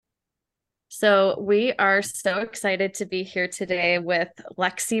So we are so excited to be here today with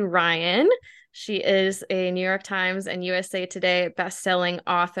Lexi Ryan. She is a New York Times and USA Today best-selling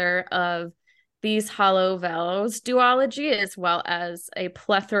author of These Hollow Vows duology, as well as a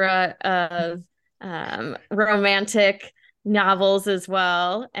plethora of romantic novels as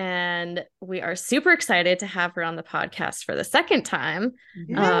well. And we are super excited to have her on the podcast for the second time.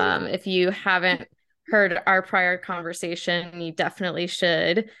 Yeah. If you haven't heard our prior conversation, you definitely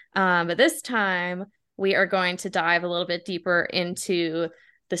should. But this time, we are going to dive a little bit deeper into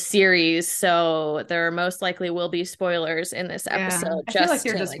the series. So there most likely will be spoilers in this Yeah. episode, I feel like just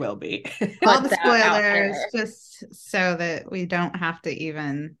there to just will be. put All the that out spoilers there. just so that we don't have to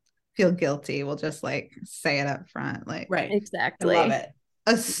even feel guilty. We'll just like say it up front. Like Right. I love Exactly. it.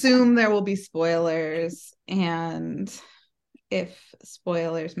 assume there will be spoilers, and if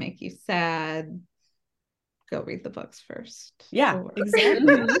spoilers make you sad, go read the books first. Yeah, Or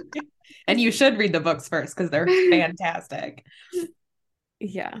exactly. And you should read the books first because they're fantastic.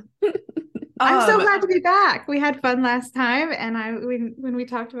 Yeah. I'm so Um, glad to be back. We had fun last time, and when we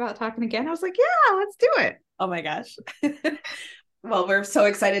talked about talking again, I was like, yeah, let's do it. oh my gosh. Well, we're so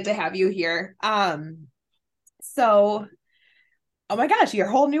excited to have you here. So oh my gosh, your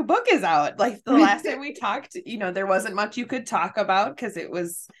whole new book is out. Like the last time we talked, there wasn't much you could talk about because it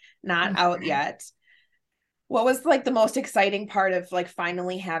was not out yet. What was like the most exciting part of like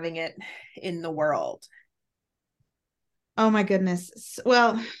finally having it in the world? Oh my goodness.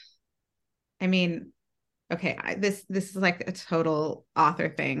 Well, I mean, okay, this is like a total author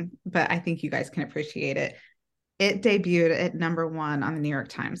thing, but I think you guys can appreciate it. It debuted at #1 on the New York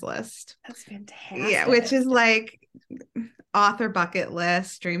Times list. That's Yeah, fantastic. which is like author bucket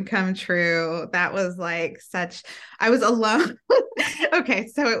list, dream come true. That was like such, I was alone. Okay,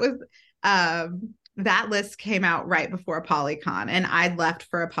 so it was that list came out right before ApollyCon, and I'd left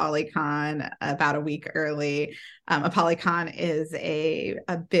for ApollyCon about a week early. ApollyCon is a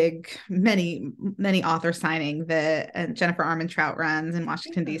big many author signing that Jennifer Armentrout runs in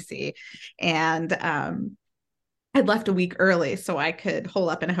Washington D.C. and I'd left a week early so I could hole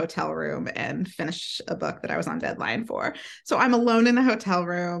up in a hotel room and finish a book that I was on deadline for. So I'm alone in the hotel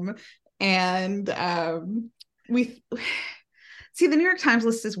room, and we see the New York Times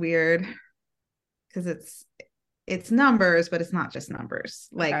list is weird because it's numbers, but it's not just numbers.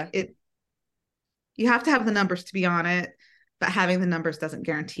 Like Okay. you have to have the numbers to be on it, but having the numbers doesn't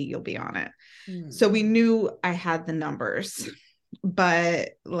guarantee you'll be on it. So we knew I had the numbers, but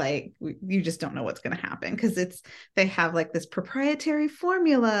like you just don't know what's going to happen because they have like this proprietary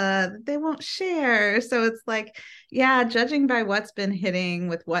formula that they won't share. So it's like, yeah, judging by what's been hitting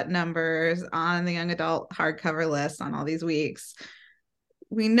with what numbers on the young adult hardcover list on all these weeks,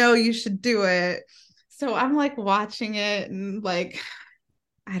 we know you should do it. So I'm like watching it and like,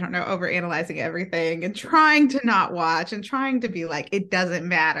 I don't know, overanalyzing everything and trying to not watch and trying to be like, it doesn't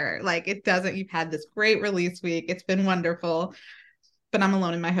matter. Like, it doesn't, you've had this great release week. It's been wonderful. But I'm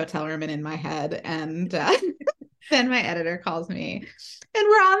alone in my hotel room and in my head. And then my editor calls me and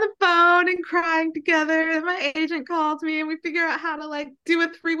we're on the phone and crying together. And my agent calls me and we figure out how to like do a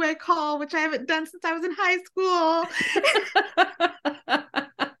three-way call, which I haven't done since I was in high school.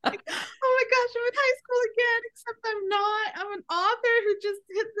 Oh my gosh, I'm in high school again, except I'm not. I'm an author who just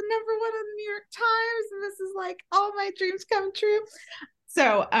hit the #1 on the New York Times, and this is like all my dreams come true.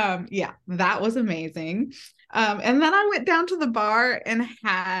 So yeah, that was amazing. And then I went down to the bar and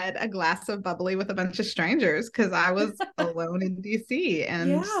had a glass of bubbly with a bunch of strangers because I was alone in DC and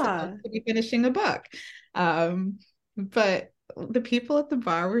Yeah. supposed to be finishing a book. But the people at the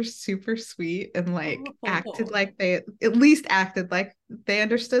bar were super sweet and like acted like they at least acted like they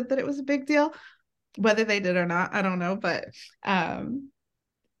understood that it was a big deal. Whether they did or not, I don't know, but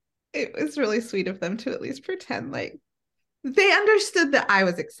it was really sweet of them to at least pretend like they understood that I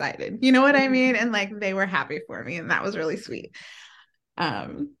was excited. You know what I mean? And like they were happy for me, and that was really sweet.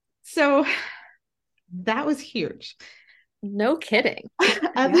 So that was huge. No kidding.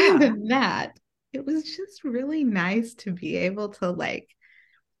 Other Yeah. than that, it was just really nice to be able to like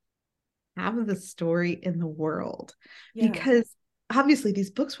have the story in the world Yeah. because obviously these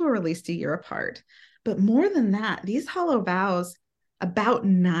books were released a year apart, but more than that, These Hollow Vows, about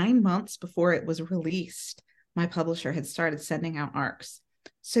 9 months before it was released, my publisher had started sending out arcs.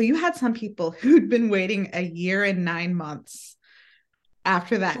 So you had some people who'd been waiting a year and 9 months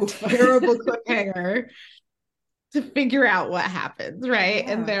after that Oof. terrible cliffhanger to figure out what happens, right?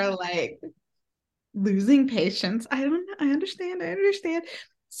 Yeah. And they're like losing patience. I don't know. I understand.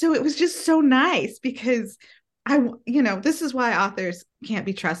 So it was just so nice because this is why authors can't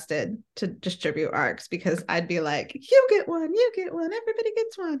be trusted to distribute arcs because I'd be like, you get one, everybody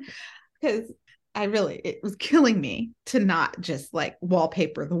gets one. because it was killing me to not just like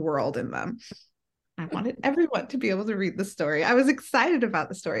wallpaper the world in them. I wanted everyone to be able to read the story. I was excited about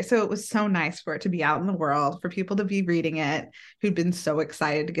the story. So it was so nice for it to be out in the world, for people to be reading it, who'd been so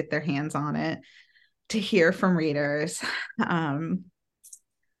excited to get their hands on it, to hear from readers.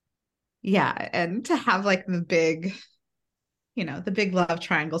 Yeah. And to have like the big love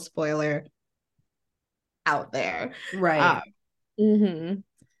triangle spoiler out there. Right.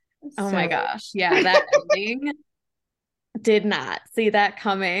 Oh my gosh. Yeah. That ending, did not see that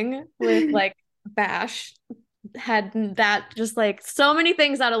coming with like Bash had that, just like so many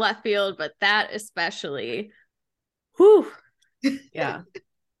things out of left field, but that especially. Whew. Yeah.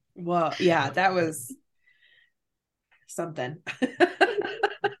 Well, yeah, that was something.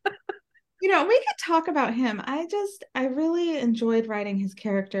 We could talk about him. I really enjoyed writing his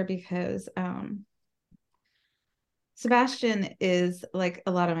character because Sebastian is, like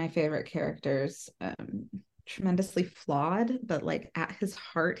a lot of my favorite characters, tremendously flawed, but like at his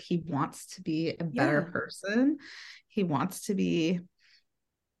heart, he wants to be a better person. He wants to be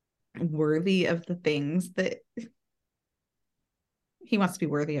worthy of the things that he wants to be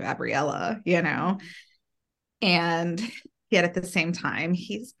worthy of Gabriella, and yet at the same time,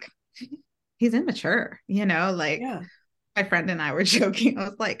 he's immature, like my friend and I were joking. I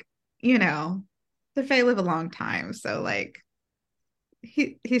was like, the Fae live a long time, so like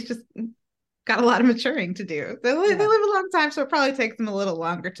he's just got a lot of maturing to do. They live a long time, so it probably takes them a little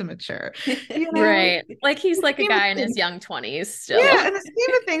longer to mature. Right. Like he's like a guy in his young 20s still. Yeah, in the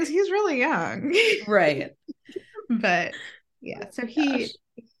scheme of things, he's really young. Right. But yeah, so he's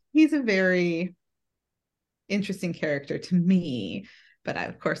a very interesting character to me. But I,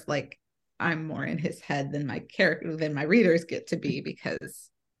 of course, like I'm more in his head than my readers get to be, because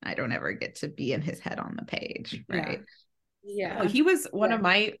I don't ever get to be in his head on the page, right? Yeah. Oh, he was one of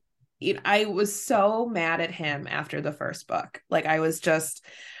my, I was so mad at him after the first book. Like I was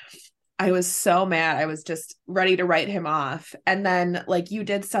so mad. I was just ready to write him off. And then like you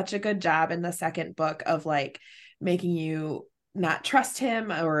did such a good job in the second book of like making you not trust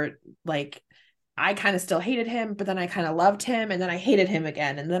him, or like I kind of still hated him, but then I kind of loved him, and then I hated him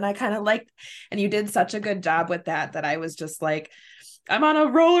again, and then I kind of liked, and you did such a good job with that I was just like, I'm on a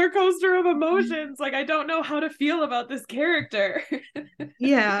roller coaster of emotions. Like, I don't know how to feel about this character.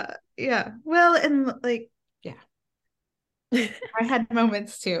 Yeah. Well, and like, yeah. I had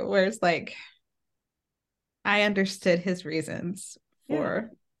moments too where it's like, I understood his reasons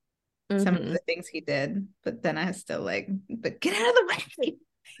for some of the things he did, but then I was still like, but get out of the way.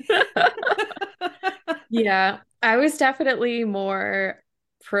 Yeah, I was definitely more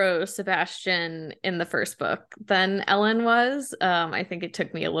pro Sebastian in the first book than Ellen was. I think it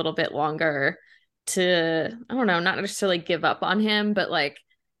took me a little bit longer to, I don't know, not necessarily give up on him, but like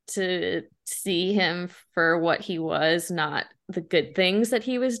to see him for what he was, not the good things that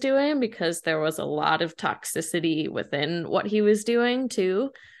he was doing, because there was a lot of toxicity within what he was doing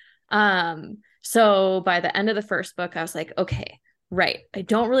too. So by the end of the first book, I was like, okay, right, I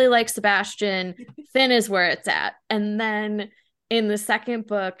don't really like Sebastian. Finn is where it's at. And then in the second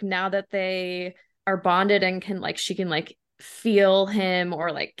book, now that they are bonded and can like, she can like feel him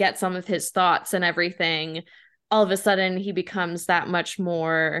or like get some of his thoughts and everything, all of a sudden he becomes that much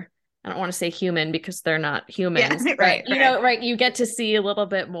more, I don't want to say human because they're not humans, yeah, right? You know, right. You get to see a little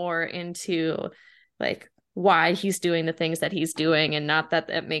bit more into like why he's doing the things that he's doing, and not that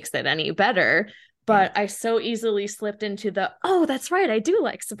it makes it any better. But I so easily slipped into oh, that's right, I do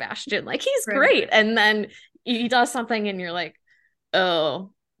like Sebastian. Like he's great. And then he does something and you're like,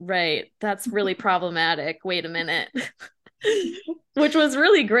 oh, right, that's really problematic. Wait a minute. Which was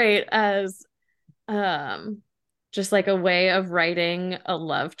really great as just like a way of writing a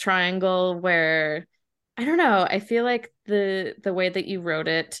love triangle where, I don't know, I feel like the way that you wrote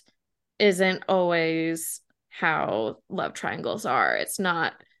it isn't always how love triangles are. It's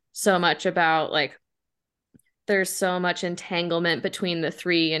not so much about like, there's so much entanglement between the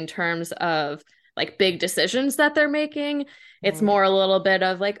three in terms of like big decisions that they're making. It's more a little bit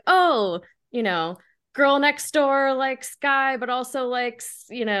of like, oh, you know, girl next door likes guy, but also likes,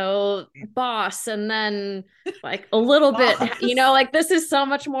 you know, boss. And then like a little bit, you know, like this is so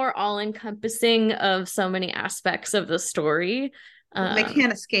much more all encompassing of so many aspects of the story. They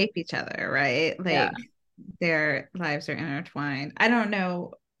can't escape each other, right? Like their lives are intertwined. I don't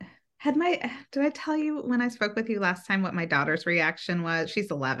know. Did I tell you when I spoke with you last time what my daughter's reaction was? She's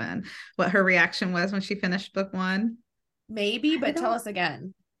 11. What her reaction was when she finished book 1? Maybe, but tell us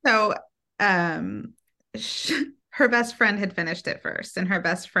again. So, her best friend had finished it first, and her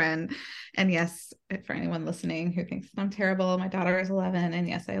best friend, and yes, for anyone listening who thinks I'm terrible, my daughter is 11, and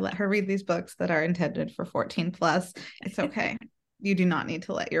yes, I let her read these books that are intended for 14 plus. It's okay. You do not need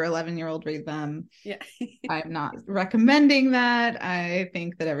to let your 11-year-old read them. Yeah. I'm not recommending that. I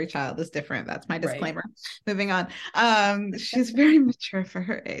think that every child is different. That's my disclaimer. Right. Moving on. She's very mature for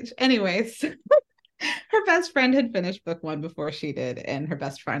her age. Anyways, her best friend had finished book 1 before she did, and her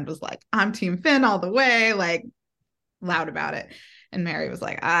best friend was like, I'm Team Finn all the way, like loud about it. And Mary was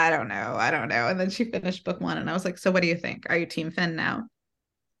like, I don't know. And then she finished book 1, and I was like, so what do you think? Are you Team Finn now?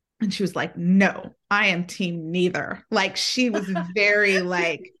 And she was like, no, I am team neither. Like, she was very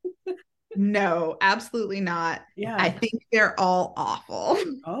like, no, absolutely not. Yeah. I think they're all awful.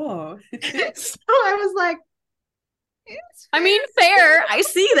 Oh. So I was like, I mean, fair. I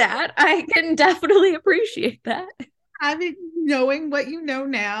see that. I can definitely appreciate that. I mean, knowing what you know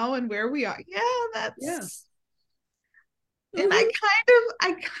now and where we are. Yeah, that's... Yeah. And I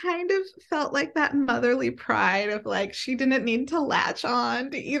kind of felt like that motherly pride of like, she didn't need to latch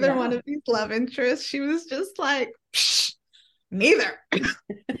on to either one of these love interests. She was just like, neither.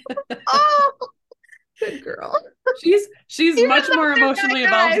 Oh, good girl. She's much more emotionally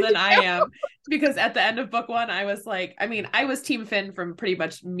involved than I am, because at the end of book 1, I was like, I mean, I was Team Finn from pretty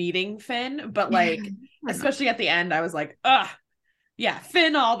much meeting Finn, but like, especially at the end, I was like, yeah,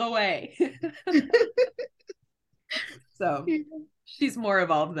 Finn all the way. So she's more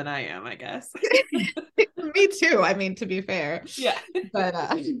evolved than I am, I guess. Me too. I mean, to be fair. Yeah. But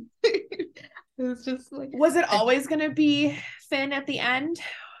it was just like, was it always going to be Finn at the end?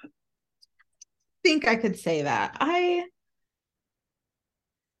 I think I could say that. I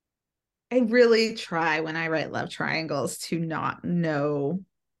really try when I write love triangles to not know.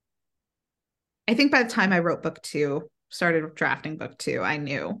 I think by the time I wrote book 2, started drafting book 2, I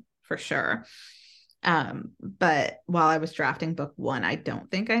knew for sure. But while I was drafting book 1, I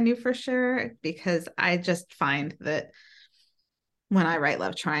don't think I knew for sure, because I just find that when I write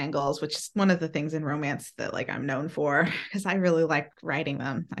love triangles, which is one of the things in romance that like I'm known for, because I really like writing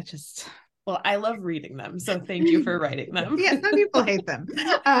them. Well, I love reading them, so thank you for writing them. Yeah, some people hate them.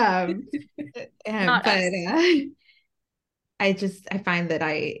 I find that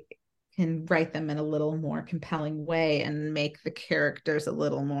I can write them in a little more compelling way and make the characters a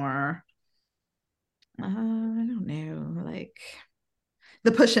little more, I don't know, like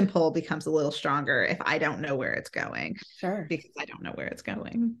the push and pull becomes a little stronger if I don't know where it's going. Sure. Because I don't know where it's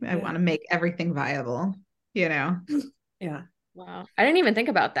going. I want to make everything viable, you know? Yeah. Wow. I didn't even think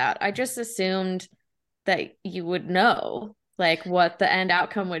about that. I just assumed that you would know like what the end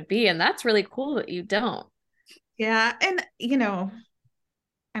outcome would be. And that's really cool that you don't. Yeah. And, you know,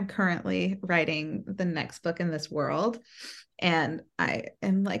 I'm currently writing the next book in this world. And I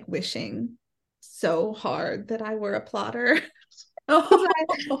am like wishing so hard that I were a plotter.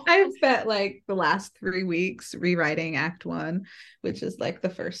 I've spent like the last 3 weeks rewriting Act 1, which is like the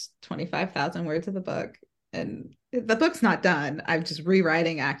first 25,000 words of the book. And the book's not done. I'm just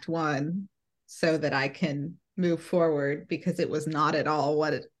rewriting Act 1 so that I can move forward, because it was not at all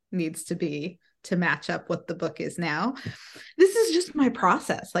what it needs to be to match up what the book is now. This is just my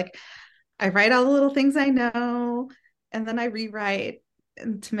process. Like, I write all the little things I know, and then I rewrite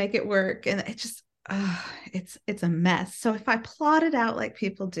to make it work. And it just, it's a mess. So if I plotted out like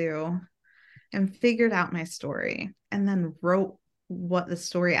people do and figured out my story and then wrote what the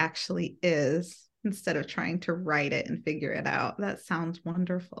story actually is, instead of trying to write it and figure it out, that sounds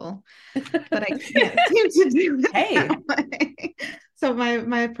wonderful. But I can't seem to do it. Hey. So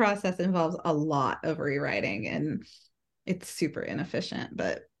my process involves a lot of rewriting, and it's super inefficient,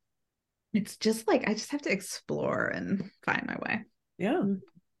 but it's just like I just have to explore and find my way. Yeah.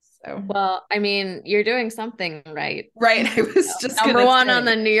 So, well, I mean, you're doing something right. Right. I was just number one on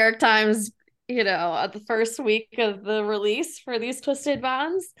the New York Times, you know, at the first week of the release for these Twisted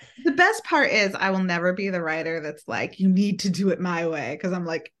Bonds. The best part is I will never be the writer that's like, you need to do it my way. Because I'm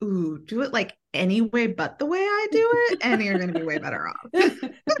like, ooh, do it like any way but the way I do it, and you're going to be way better off.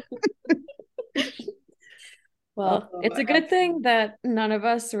 Well, it's a good thing that none of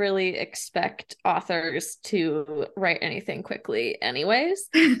us really expect authors to write anything quickly anyways.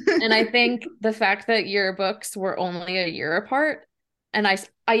 And I think the fact that your books were only a year apart, and I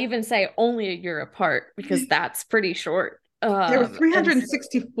even say only a year apart because that's pretty short. There were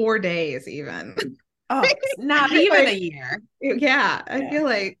 364 days even. Oh, not even like, a year. Yeah, I feel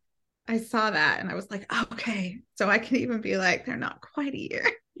like I saw that and I was like, okay, so I can even be like, they're not quite a year.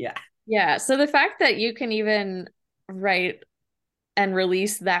 Yeah. Yeah. So the fact that you can even write and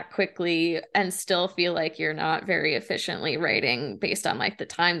release that quickly and still feel like you're not very efficiently writing based on like the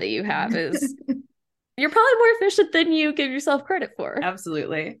time that you have is You're probably more efficient than you give yourself credit for.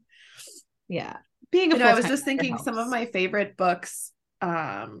 Absolutely. Yeah. Being a I was full-time just thinking helps. some of my favorite books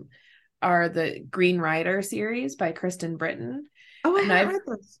are the Green Rider series by Kristen Britton. Oh, I And haven't read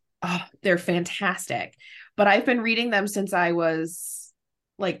those. Oh, they're fantastic. But I've been reading them since I was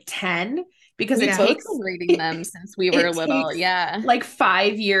like 10 because We've it both takes been reading them since we were it little. takes Yeah. like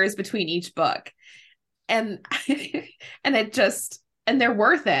 5 years between each book. And and it just and they're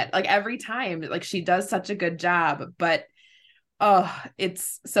worth it. Like every time, like she does such a good job. But oh,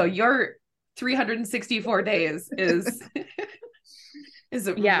 it's so your 364 days is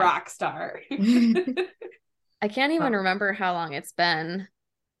a Yeah. rock star. I can't even remember how long it's been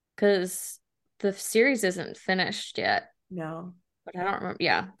because the series isn't finished yet. No. But I don't remember.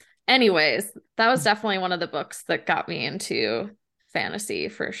 Yeah. Anyways, that was definitely one of the books that got me into fantasy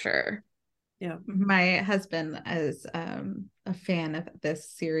for sure. Yeah. My husband is a fan of this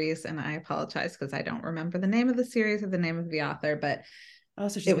series, and I apologize because I don't remember the name of the series or the name of the author, but Oh,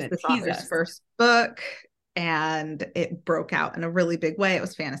 so she's it was gonna this tease author's us. first book, and it broke out in a really big way. It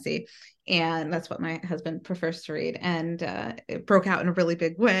was fantasy, and that's what my husband prefers to read, and it broke out in a really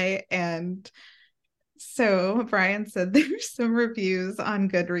big way. And so Brian said there's some reviews on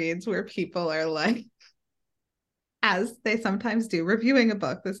Goodreads where people are like, as they sometimes do, reviewing a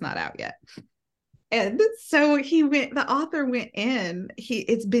book that's not out yet. And so the author went in,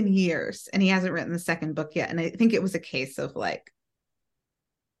 it's been years and he hasn't written the second book yet. And I think it was a case of like,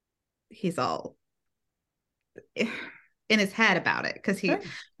 he's all in his head about it because he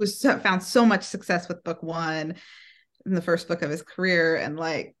found so much success with book one in the first book of his career. And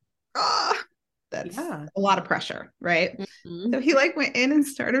like, that's a lot of pressure, right? Mm-hmm. So he like went in and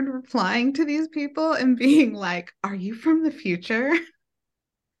started replying to these people and being like, are you from the future?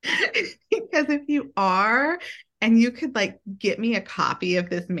 Because if you are, and you could like get me a copy of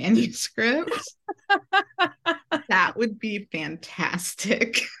this manuscript, that would be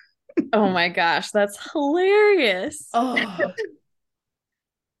fantastic. Oh my gosh, that's hilarious. Oh,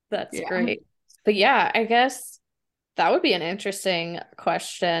 that's great. But yeah, I guess that would be an interesting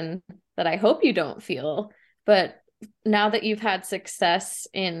question that I hope you don't feel. But now that you've had success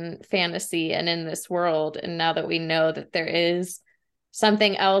in fantasy and in this world, and now that we know that there is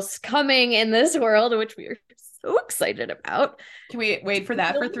something else coming in this world, which we are so excited about. Can we wait for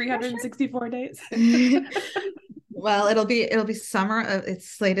that for 364 days? Well, it'll be summer of, it's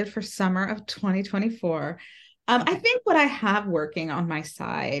slated for summer of 2024. I think what I have working on my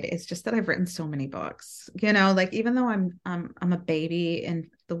side is just that I've written so many books, like even though I'm a baby in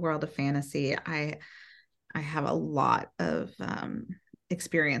the world of fantasy, I have a lot of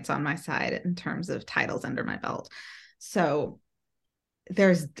experience on my side in terms of titles under my belt. So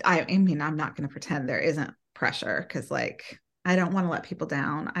I mean, I'm not going to pretend there isn't pressure because like, I don't want to let people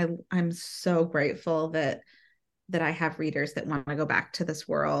down. I'm so grateful that I have readers that want to go back to this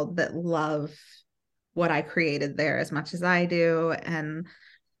world, that love what I created there as much as I do. And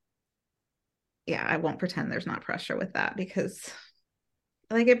yeah, I won't pretend there's not pressure with that because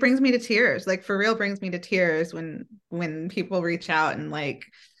like it brings me to tears, like for real brings me to tears when people reach out and like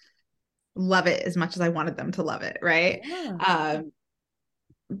love it as much as I wanted them to love it. Right. Yeah.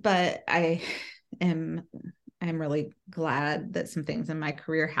 But I'm really glad that some things in my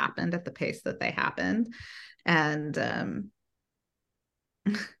career happened at the pace that they happened. And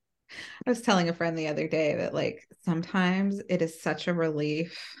I was telling a friend the other day that like sometimes it is such a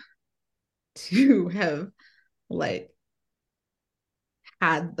relief to have like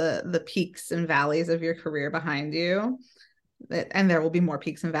had the peaks and valleys of your career behind you, and there will be more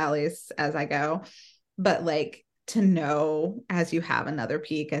peaks and valleys as I go, but like to know as you have another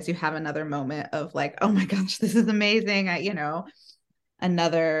peak, as you have another moment of like, oh my gosh, this is amazing,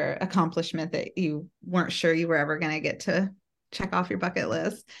 another accomplishment that you weren't sure you were ever going to get to check off your bucket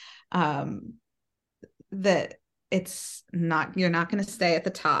list, that it's not, you're not going to stay at the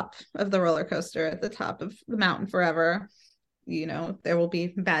top of the roller coaster, at the top of the mountain forever. There will be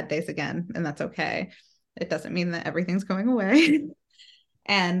bad days again, and that's okay. It doesn't mean that everything's going away.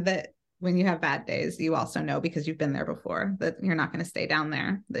 And that when you have bad days, you also know, because you've been there before, that you're not going to stay down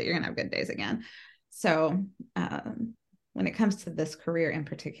there, that you're going to have good days again. So when it comes to this career in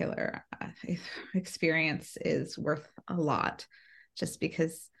particular, experience is worth a lot, just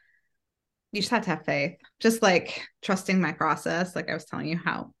because you just have to have faith, just like trusting my process. Like I was telling you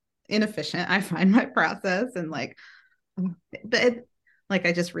how inefficient I find my process, and like, like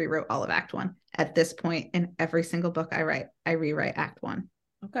I just rewrote all of Act 1. At this point in every single book I write, I rewrite Act 1.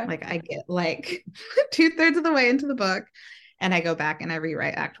 Okay. Like I get like 2/3 of the way into the book and I go back and I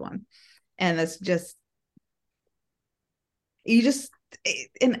rewrite Act 1. And that's just, you just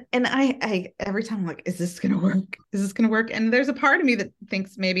and I every time I'm like, is this gonna work? Is this gonna work? And there's a part of me that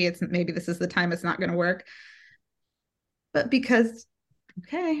thinks maybe this is the time it's not gonna work. But because,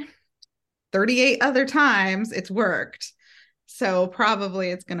 okay, 38 other times it's worked, so probably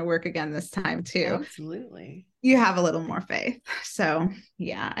it's gonna work again this time too. Absolutely. You have a little more faith. So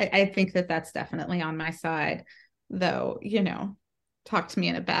yeah, I think that's definitely on my side, though, talk to me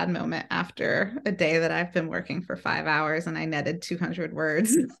in a bad moment after a day that I've been working for 5 hours and I netted 200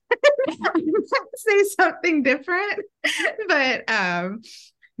 words. Say something different. But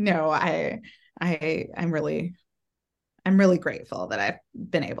no, I'm really grateful that I've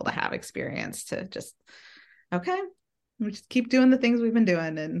been able to have experience to just, okay, we just keep doing the things we've been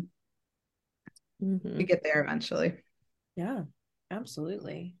doing and we get there eventually. Yeah,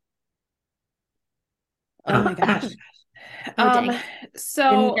 absolutely. Oh my gosh.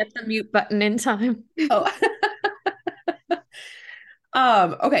 So didn't get the mute button in time.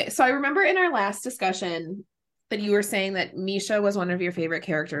 Okay, so I remember in our last discussion that you were saying that Misha was one of your favorite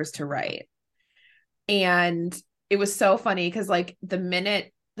characters to write. And it was so funny because like the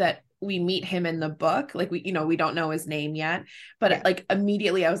minute that we meet him in the book, like we don't know his name yet, but like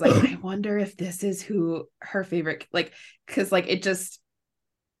immediately I was like, I wonder if this is who her favorite, like, because like it just,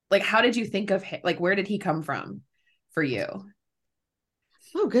 like, how did you think of him? Like, where did he come from for you?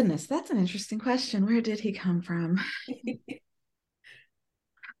 Oh goodness, that's an interesting question. Where did he come from? I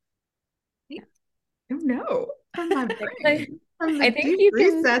don't know. From my brain. From the deep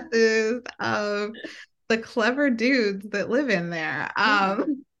recesses of the clever dudes that live in there.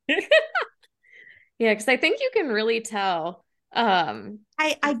 Yeah, because I think you can really tell I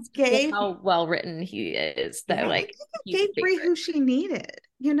gave how well written he is, that like I gave Brie who she needed,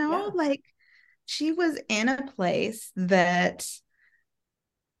 like she was in a place that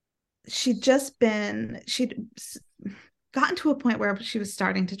she'd gotten to a point where she was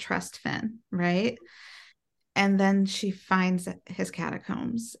starting to trust Finn, right? And then she finds his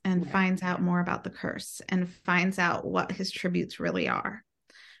catacombs and finds out more about the curse and finds out what his tributes really are,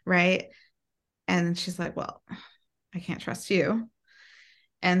 right? And she's like, well, I can't trust you.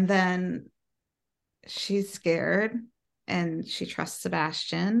 And then she's scared and she trusts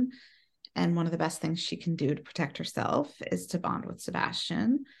Sebastian. And one of the best things she can do to protect herself is to bond with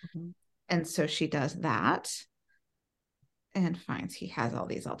Sebastian. Mm-hmm. And so she does that and finds he has all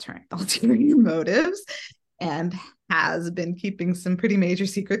these ulterior motives and has been keeping some pretty major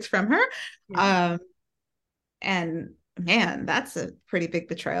secrets from her. Yeah. And man, that's a pretty big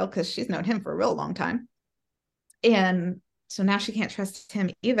betrayal because she's known him for a real long time. And so now she can't trust him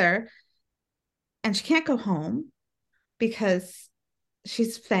either. And she can't go home because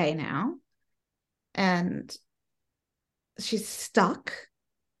she's Fae now. And she's stuck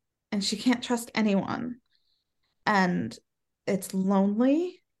and she can't trust anyone. And it's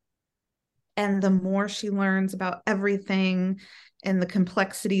lonely. And the more she learns about everything and the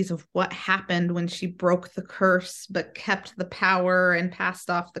complexities of what happened when she broke the curse but kept the power and passed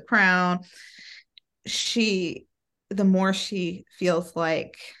off the crown, the more she feels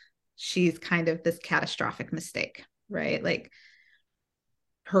like she's kind of this catastrophic mistake, right? Like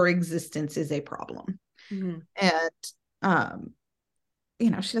her existence is a problem. Mm-hmm. And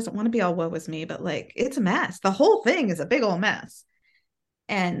she doesn't want to be all woe is me, but like it's a mess. The whole thing is a big old mess.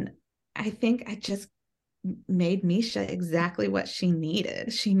 And I think I just made Misha exactly what she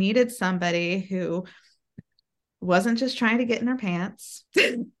needed. She needed somebody who wasn't just trying to get in her pants,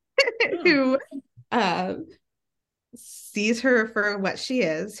 who sees her for what she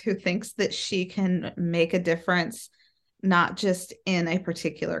is, who thinks that she can make a difference, not just in a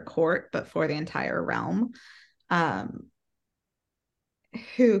particular court, but for the entire realm.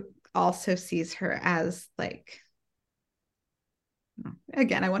 Who also sees her as like,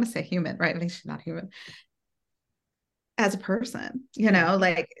 again, I want to say human, right? I think she's not human. As a person,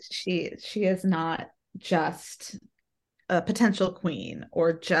 like she is not just a potential queen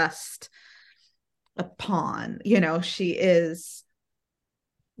or just a pawn, she is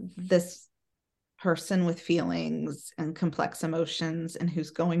this person with feelings and complex emotions and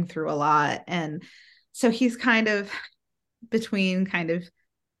who's going through a lot. And so he's kind of between kind of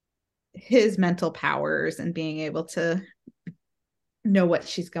his mental powers and being able to know what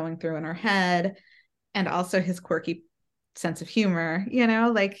she's going through in her head and also his quirky sense of humor,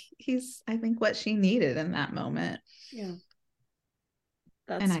 like he's, I think, what she needed in that moment. Yeah.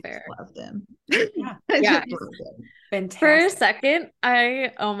 That's and fair. I loved him. Yeah. Yeah. Fantastic. For a second,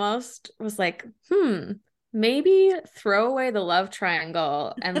 I almost was like, maybe throw away the love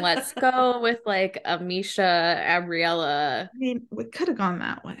triangle and let's go with like a Misha, Abriella. I mean, we could have gone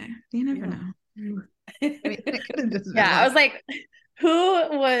that way. You never know. I mean, it could have just I was like,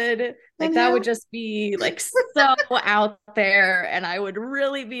 Who would like that would just be like so out there, and I would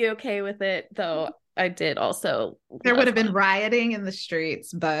really be okay with it, though I did also There would have been love rioting in the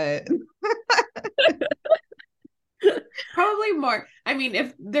streets, but Probably more. I mean,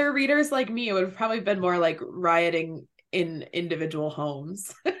 if they're readers like me, it would have probably been more like rioting in individual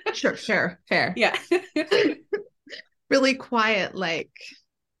homes. sure, fair. Yeah. Really quiet, like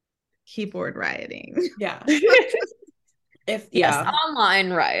keyboard rioting. Yeah. yes, Yeah.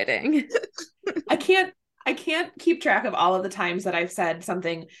 online rioting. I can't keep track of all of the times that I've said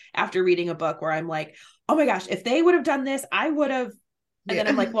something after reading a book where I'm like, oh my gosh, if they would have done this, I would have. And then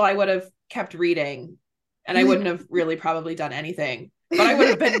I'm like, well, I would have kept reading and I wouldn't have really probably done anything, but I would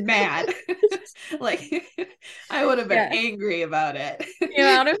have been mad. Like, I would have been angry about it. The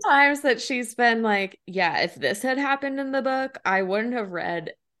amount of times that she's been like, yeah, if this had happened in the book, I wouldn't have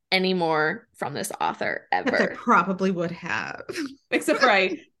read any more from this author ever. I probably would have. Except for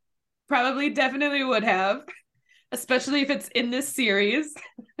I probably definitely would have, especially if it's in this series.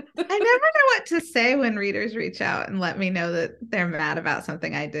 I never know what to say when readers reach out and let me know that they're mad about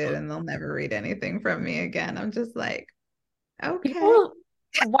something I did and they'll never read anything from me again. I'm just like, okay. People,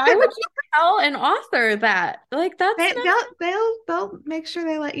 why would you tell an author that? Like that's they'll make sure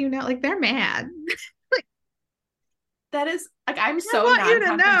they let you know. Like they're mad. That is like I'm so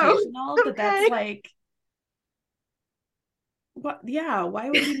non-confrontational that that's like what? Yeah, why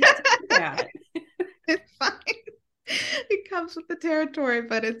would you need to do that? It's fine. It comes with the territory,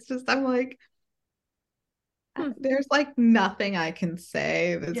 but it's just I'm like, there's like nothing I can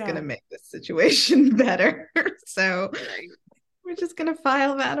say that's gonna make this situation better. So we're just gonna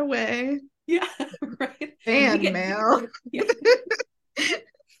file that away. Yeah, right. Fan mail. Yeah.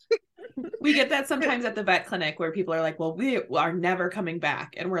 We get that sometimes at the vet clinic where people are like, well, we are never coming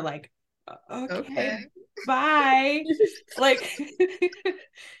back. And we're like, okay. Bye. Like,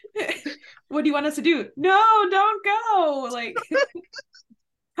 what do you want us to do? No, don't go. Like,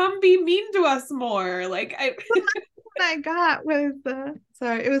 come be mean to us more. Like, what I got was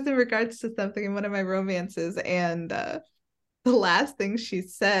sorry, it was in regards to something in one of my romances, and the last thing she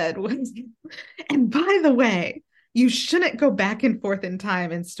said was, and by the way, you shouldn't go back and forth in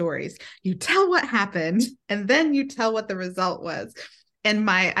time in stories. You tell what happened and then you tell what the result was. And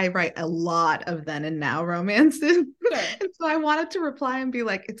I write a lot of then and now romances. Sure. And so I wanted to reply and be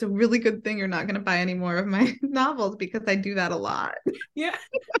like, it's a really good thing you're not going to buy any more of my novels because I do that a lot. Yeah.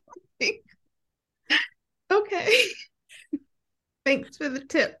 Okay. Thanks for the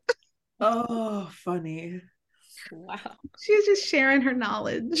tip. Oh, funny. Wow. She's just sharing her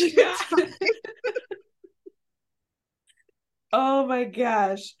knowledge. Yeah. Oh my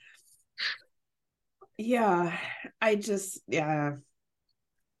gosh. Yeah. I don't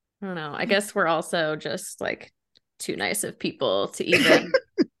know. I guess we're also just like too nice of people to even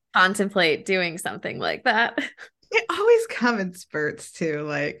contemplate doing something like that. It always comes in spurts too.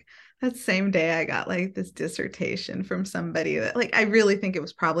 Like that same day I got like this dissertation from somebody that like I really think it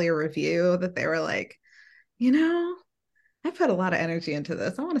was probably a review that they were like, I put a lot of energy into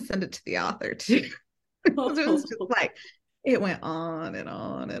this. I want to send it to the author too. It was just like it went on and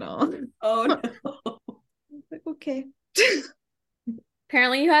on and on. Oh no. Like, okay.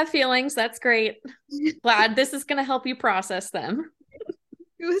 Apparently you have feelings. That's great. Glad this is going to help you process them.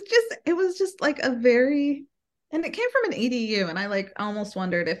 It was just like and it came from an EDU, and I like almost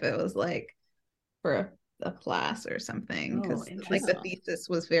wondered if it was like for a class or something, because like the thesis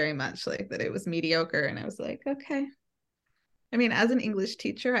was very much like that it was mediocre, and I was like, okay. I mean, as an English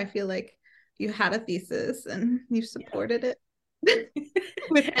teacher, I feel like you had a thesis and you supported it.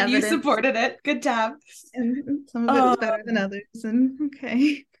 With and evidence. You supported it. Good job. And some of it was better than others. And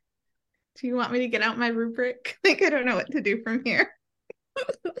okay. Do you want me to get out my rubric? Like, I don't know what to do from here.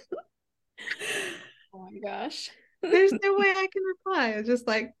 Oh my gosh. There's no way I can reply. It's just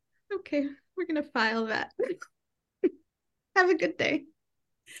like, okay, we're going to file that. Have a good day.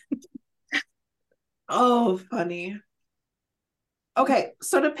 Oh, funny. Okay,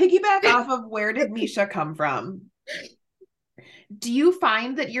 so to piggyback off of where did Misha come from? Do you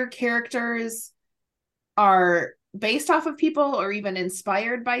find that your characters are based off of people or even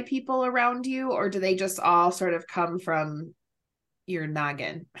inspired by people around you, or do they just all sort of come from your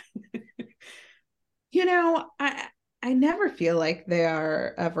noggin? I never feel like they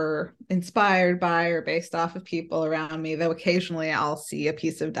are ever inspired by or based off of people around me, though occasionally I'll see a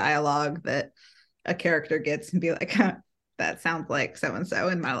piece of dialogue that a character gets and be like, that sounds like so-and-so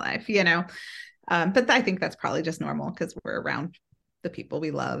in my life, but I think that's probably just normal because we're around the people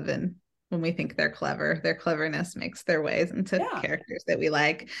we love, and when we think they're clever, their cleverness makes their ways into characters that we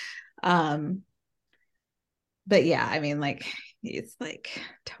like. But yeah, I mean, like he's like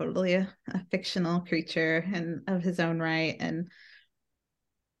totally a fictional creature and of his own right. And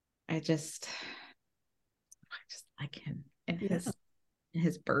I just like him and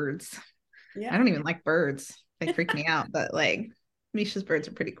his birds. I don't even like birds. They freak me out, but like Misha's birds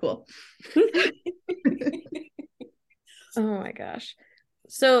are pretty cool. Oh my gosh.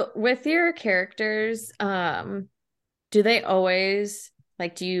 So with your characters, do they always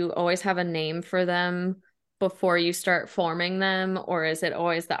do you always have a name for them before you start forming them, or is it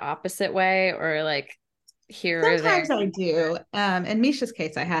always the opposite way, or like here or there? Sometimes I do. In Misha's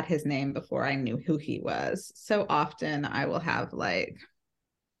case, I had his name before I knew who he was. So often I will have like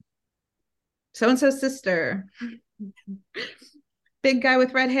so-and-so's sister, big guy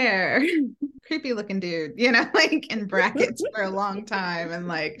with red hair, creepy looking dude, like in brackets for a long time, and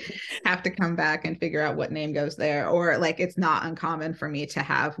like have to come back and figure out what name goes there. Or like it's not uncommon for me to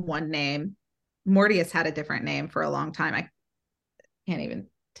have one name. Mortius had a different name for a long time. I can't even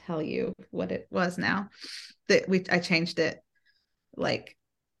tell you what it was now. I changed it. Like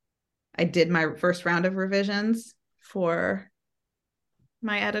I did my first round of revisions for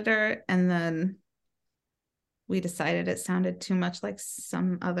my editor, and then we decided it sounded too much like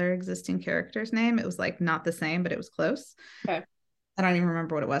some other existing character's name. It was like not the same, but it was close. Okay. I don't even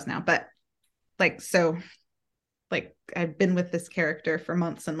remember what it was now, but like, so like I've been with this character for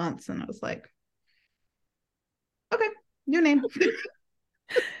months and months, and I was like, okay, new name.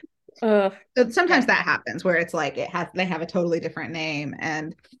 So sometimes that happens where it's like they have a totally different name,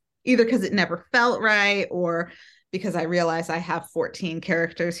 and either because it never felt right, or because I realize I have 14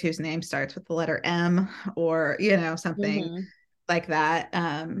 characters whose name starts with the letter M, or something like that.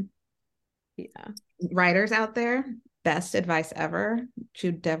 Writers out there, best advice ever.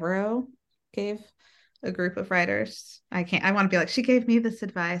 Jude Devereaux gave a group of writers. I want to be like, she gave me this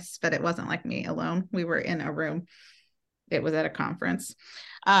advice, but it wasn't like me alone. We were in a room. It was at a conference.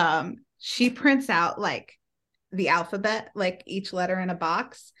 She prints out like the alphabet, like each letter in a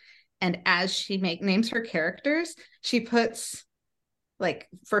box. And as she names her characters, she puts like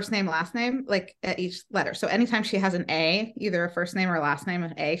first name, last name, like at each letter. So anytime she has an A, either a first name or a last name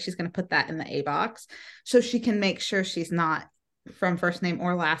of A, she's going to put that in the A box. So she can make sure she's not from first name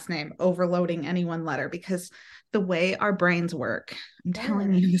or last name overloading any one letter, because the way our brains work, I'm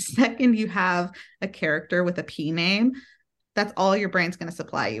telling you, the second you have a character with a P name, that's all your brain's going to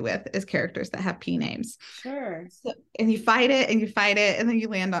supply you with is characters that have P names. Sure. So, and you fight it and then you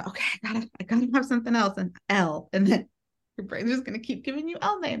land on, okay, I gotta have something else, and L, and then your brain's just going to keep giving you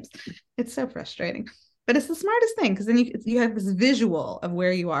L names. It's so frustrating, but it's the smartest thing, because then you have this visual of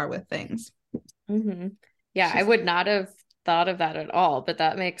where you are with things. Yeah, I would not have thought of that at all, but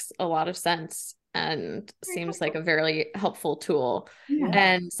that makes a lot of sense and seems like a very helpful tool,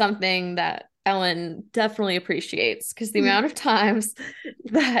 and something that Ellen definitely appreciates, because the amount of times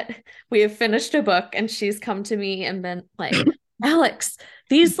that we have finished a book and she's come to me and been like, Alex,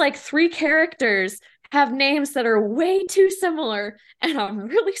 these like 3 characters have names that are way too similar, and I'm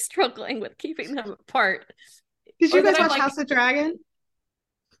really struggling with keeping them apart. Did you guys watch House of Dragon?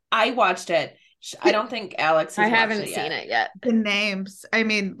 I watched it. I don't think Alex has I haven't seen it yet. The names, I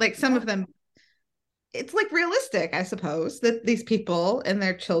mean, like some of them, it's like realistic, I suppose, that these people and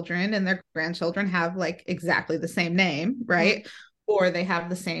their children and their grandchildren have like exactly the same name, right? Or they have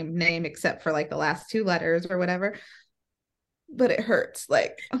the same name except for like the last 2 letters or whatever. But it hurts.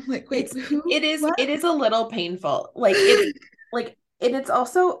 Like, I'm like, wait, it is a little painful. Like it's like, and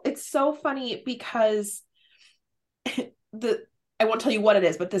it's so funny because I won't tell you what it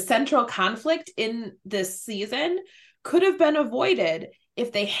is, but the central conflict in this season could have been avoided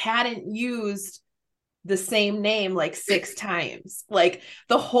if they hadn't used the same name like 6 times. Like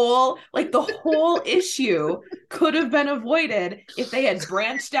the whole issue could have been avoided if they had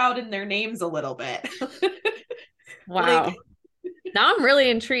branched out in their names a little bit. Wow. Like, now I'm really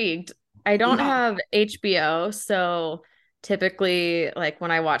intrigued. I don't have HBO, so typically like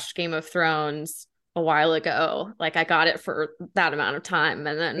when I watched Game of Thrones a while ago, like I got it for that amount of time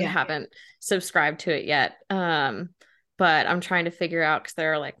and then haven't subscribed to it yet. But I'm trying to figure out, because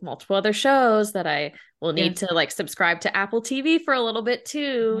there are like multiple other shows that I will need to like subscribe to Apple TV for a little bit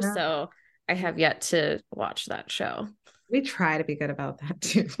too. So I have yet to watch that show. We try to be good about that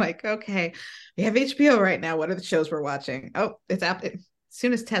too. Like, okay, we have HBO right now. What are the shows we're watching? Oh, it's Apple. As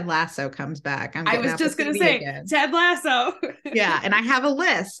soon as Ted Lasso comes back, I was just going to say again. Ted Lasso. Yeah. And I have a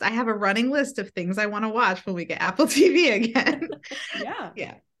list. I have a running list of things I want to watch when we get Apple TV again.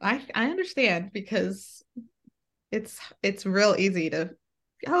 Yeah. I understand, because it's real easy to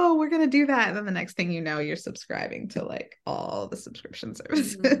oh, we're gonna do that, and then the next thing you know, you're subscribing to like all the subscription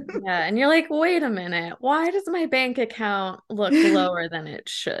services. Yeah, and you're like, wait a minute, why does my bank account look lower than it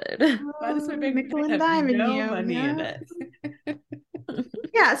should? Why does my bank Nickel account and have diming no you, money in yeah. it?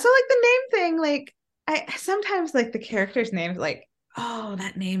 Yeah, so like the name thing, like I sometimes like the character's names, like, oh,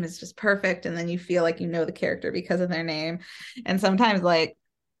 that name is just perfect, and then you feel like you know the character because of their name, and sometimes like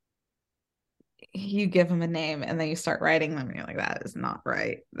you give them a name and then you start writing them and you're like, that is not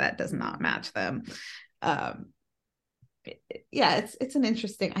right, that does not match them. um yeah, it's an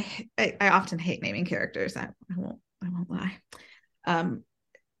interesting, I often hate naming characters. I won't lie. I'm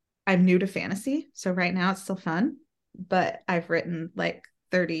new to fantasy, so right now it's still fun, but I've written like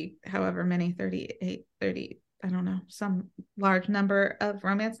 30, however many, 38, 30, I don't know, some large number of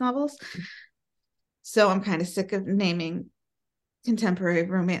romance novels. So I'm kind of sick of naming contemporary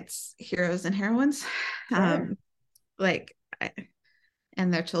romance heroes and heroines. Sure. Like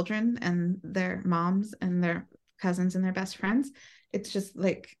and their children and their moms and their cousins and their best friends. It's just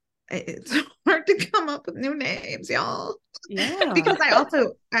like it's hard to come up with new names, y'all. Yeah. Because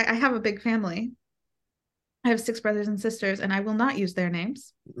I have a big family. I have 6 brothers and sisters, and I will not use their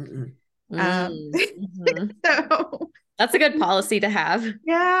names. So that's a good policy to have.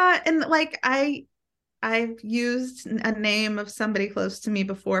 Yeah, and like I've used a name of somebody close to me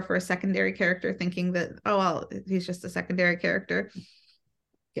before for a secondary character, thinking that, oh, well, he's just a secondary character.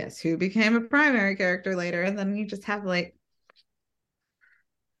 Guess who became a primary character later? And then you just have like,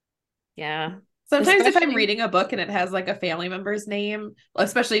 yeah. Sometimes if I'm reading a book and it has like a family member's name,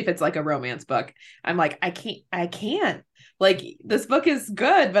 especially if it's like a romance book, I'm like, I can't. Like, this book is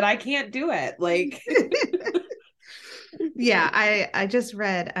good, but I can't do it. Like, yeah, I just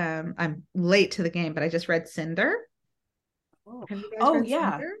read, I'm late to the game, but I just read Cinder. oh, Have you guys read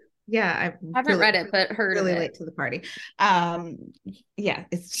yeah. Cinder? Yeah, I haven't read it, but heard really of it. late to the party. Yeah,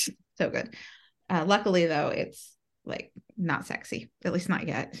 it's so good. Luckily though, it's like not sexy, at least not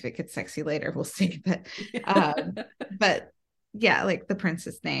yet. If it gets sexy later, we'll see. But yeah, like the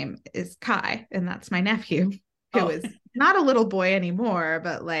prince's name is Kai, and that's my nephew, who is not a little boy anymore,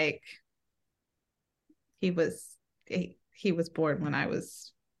 but like he was born when I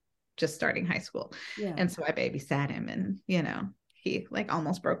was just starting high school. Yeah. And so I babysat him, and he like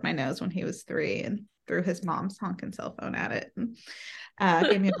almost broke my nose when he was 3 and threw his mom's honking cell phone at it and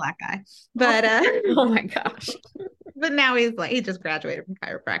gave me a black eye. But oh my gosh. But now he's like, he just graduated from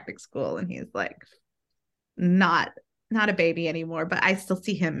chiropractic school, and he's like not a baby anymore, but I still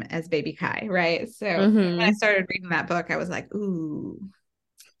see him as baby Kai, right? So when I started reading that book, I was like, ooh,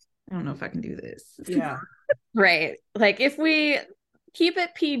 I don't know if I can do this. Yeah. Right. Like if we keep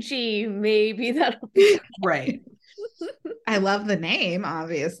it PG, maybe that'll be right. I love the name,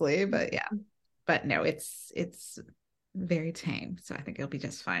 obviously, but yeah. But no, it's very tame, so I think it'll be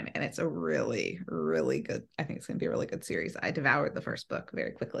just fine. And it's a really, really good, I think it's gonna be a really good series. I devoured the first book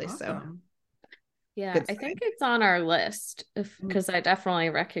very quickly. Awesome. So yeah, I think it's on our list because I definitely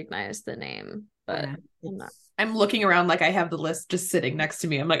recognize the name, but I'm looking around like I have the list just sitting next to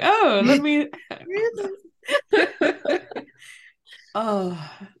me. I'm like, oh, let me oh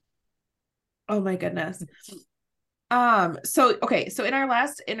my goodness. So in our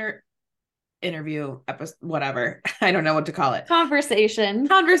last interview episode, whatever, I don't know what to call it, conversation,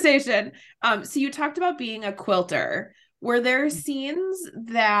 so you talked about being a quilter. Were there scenes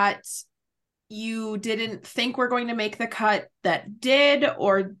that you didn't think were going to make the cut that did,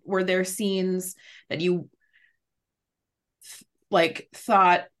 or were there scenes that you like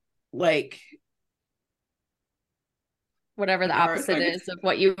thought like whatever the opposite is of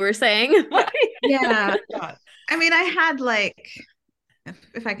what you were saying? Yeah. I mean, I had like,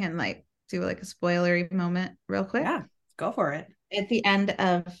 if I can like do like a spoilery moment real quick. Yeah, go for it. At the end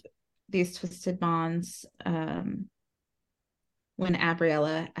of These Twisted Bonds, when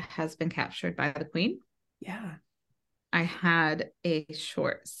Abriella has been captured by the queen, yeah, I had a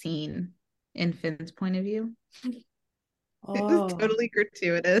short scene in Finn's point of view. It was totally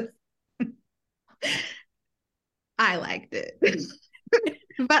gratuitous. I liked it.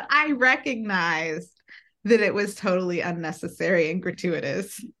 But I recognized that it was totally unnecessary and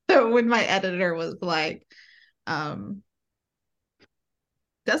gratuitous. So when my editor was like,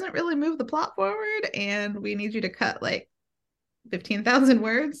 doesn't really move the plot forward, and we need you to cut like 15,000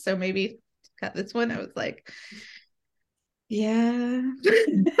 words, so maybe cut this one, I was like, yeah.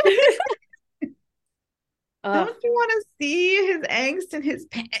 Don't you want to see his angst and his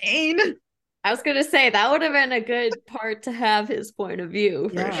pain? I was gonna say that would have been a good part to have his point of view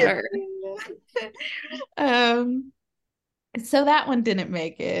for sure. So that one didn't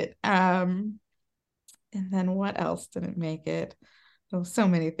make it. And then what else didn't make it? Oh, so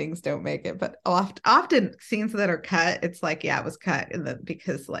many things don't make it, but often scenes that are cut, it's like, yeah, it was cut,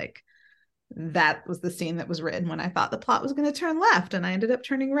 because like that was the scene that was written when I thought the plot was going to turn left, and I ended up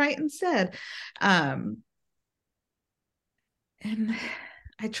turning right instead. And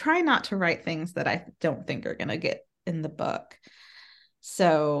I try not to write things that I don't think are going to get in the book.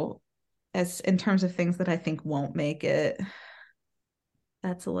 So, as in terms of things that I think won't make it,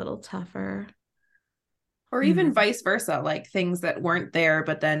 that's a little tougher. Or even vice versa, like things that weren't there,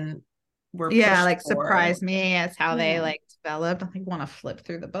 but then were yeah, pushed like for. surprise me as how they like developed. I think want to flip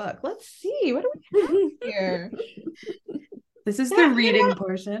through the book. Let's see, what do we have here? This is the reading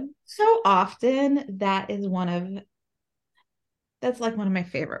portion. So often that's like one of my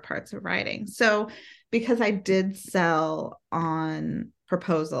favorite parts of writing. So because I did sell on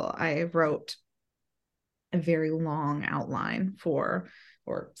proposal, I wrote a very long outline or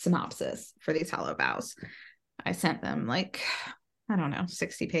synopsis for these Hollow Vows. I sent them like, I don't know,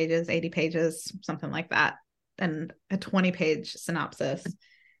 60 pages, 80 pages, something like that, and a 20-page synopsis,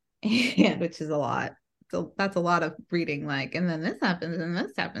 and which is a lot. So that's a lot of reading, like, and then this happens and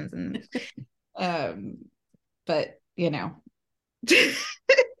this happens, and but you know,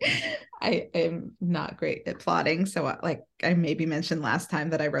 I am not great at plotting. So like I maybe mentioned last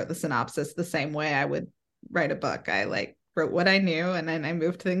time that I wrote the synopsis the same way I would write a book. I like wrote what I knew, and then I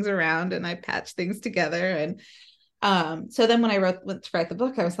moved things around and I patched things together. And so then when I went to write the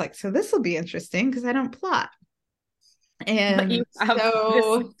book, I was like, so this will be interesting because I don't plot. And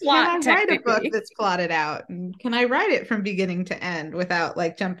so can I write a book that's plotted out? And can I write it from beginning to end without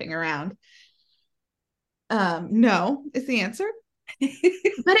like jumping around? No is the answer.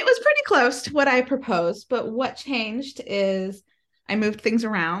 But it was pretty close to what I proposed. But what changed is I moved things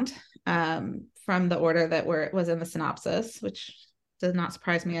around from the order that it was in the synopsis, which does not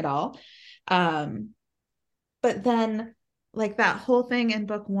surprise me at all. But then like that whole thing in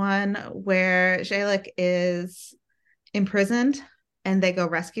book 1 where Jalek is imprisoned and they go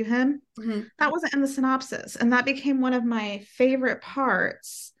rescue him, that wasn't in the synopsis, and that became one of my favorite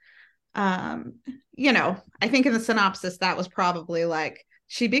parts. You know, I think in the synopsis that was probably like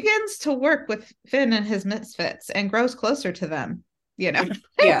she begins to work with Finn and his misfits and grows closer to them, you know.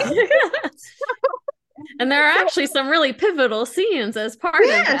 Yeah. And there are actually some really pivotal scenes as part of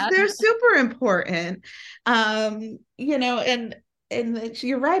that. They're super important. You know, and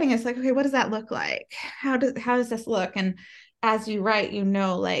you're writing, it's like, okay, what does that look like? How does this look? And as you write, you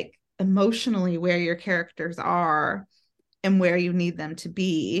know, like emotionally where your characters are and where you need them to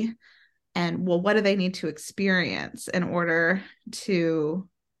be. And well, what do they need to experience in order to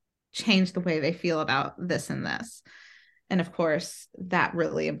change the way they feel about this and this? And of course, that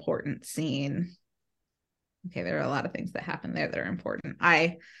really important scene. Okay, there are a lot of things that happen there that are important.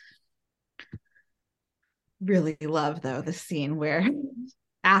 I really love, though, the scene where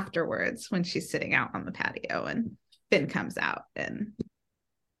afterwards, when she's sitting out on the patio and Finn comes out and,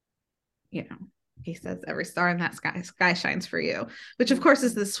 you know, he says, every star in that sky shines for you, which of course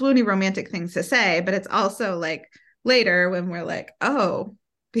is the swoony romantic thing to say, but it's also like later when we're like, oh,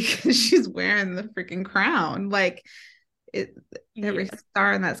 because she's wearing the freaking crown, like every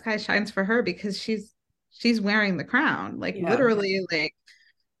star in that sky shines for her because she's wearing the crown, like literally, like,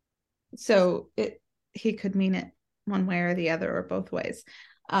 so he could mean it one way or the other or both ways.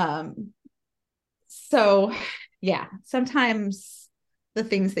 So yeah, sometimes the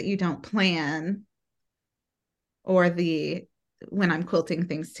things that you don't plan, or when I'm quilting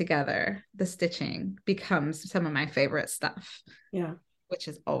things together, the stitching becomes some of my favorite stuff. Yeah. Which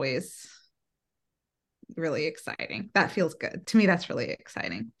is always really exciting. That feels good. To me, that's really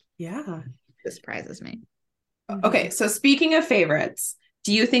exciting. Yeah. This surprises me. Okay, so speaking of favorites,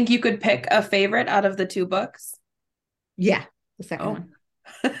 do you think you could pick a favorite out of the 2 books? Yeah, the second one.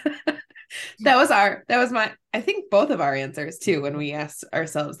 That was my, I think both of our answers too when we asked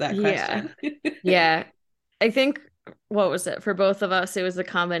ourselves that question. Yeah. I think, what was it for both of us? It was a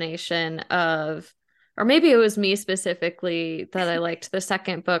combination of, or maybe it was me specifically, that I liked the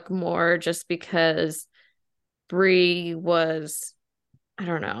second book more just because Bree was, I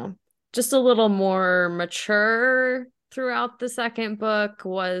don't know, just a little more mature throughout the second book,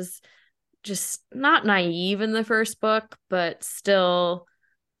 was just not naive in the first book, but still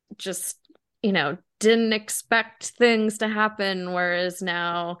just, you know, didn't expect things to happen. Whereas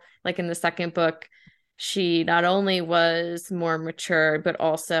now, like in the second book, she not only was more mature, but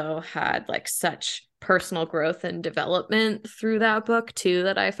also had like such personal growth and development through that book too,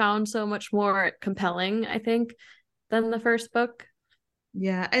 that I found so much more compelling, I think, than the first book.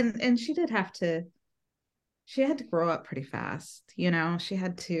 Yeah, and she had to grow up pretty fast, you know. She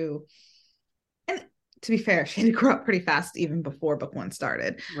had to, and to be fair, she had to grow up pretty fast even before book one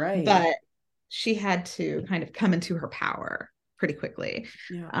started. Right. But she had to kind of come into her power pretty quickly.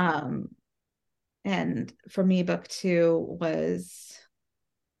 Yeah. And for me, book two was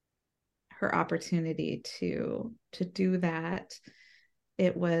her opportunity to do that.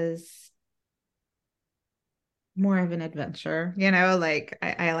 It was more of an adventure, like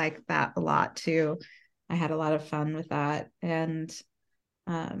I like that a lot too. I had a lot of fun with that. And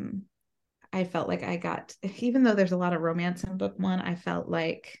I felt like I got, even though there's a lot of romance in book one, I felt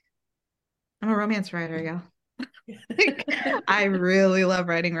like I'm a romance writer, y'all. Like, I really love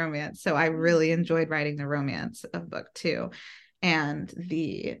writing romance. So I really enjoyed writing the romance of book two, and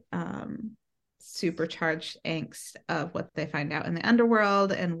the supercharged angst of what they find out in the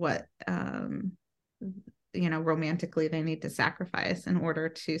underworld, and what romantically they need to sacrifice in order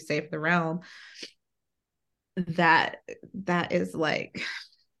to save the realm. That is like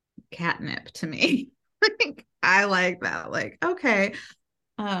catnip to me. Like, I like that. Like, okay.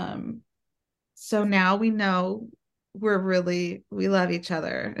 So now we know we love each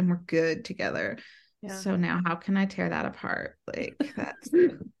other and we're good together. Yeah. So now how can I tear that apart? Like,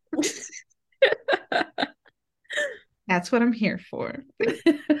 that's what I'm here for.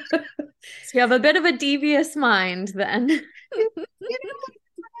 So you have a bit of a devious mind then.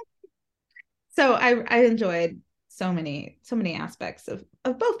 So I enjoyed so many aspects of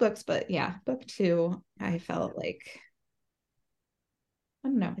both books, but yeah, book two, I felt like, I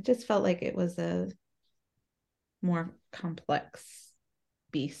don't know, it just felt like it was a more complex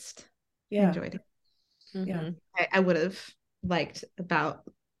beast. Yeah. I enjoyed it. Mm-hmm. Yeah. I would have liked about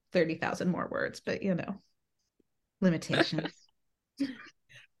 30,000 more words, but limitations.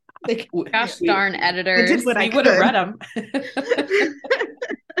 Like, gosh darn editors. I did what I would have read them.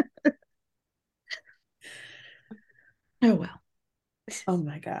 Oh well. Oh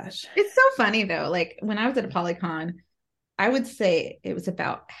my gosh. It's so funny though. Like, when I was at a Polycon, I would say it was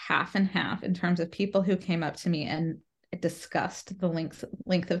about half and half in terms of people who came up to me and discussed the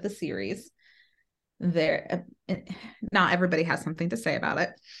length of the series. Not everybody has something to say about it.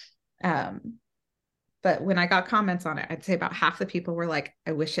 But when I got comments on it, I'd say about half the people were like,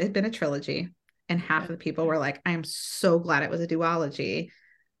 I wish it had been a trilogy. And half of the people were like, I am so glad it was a duology.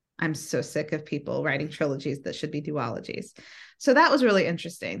 I'm so sick of people writing trilogies that should be duologies. So that was really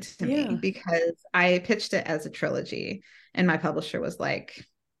interesting to me, because I pitched it as a trilogy and my publisher was like,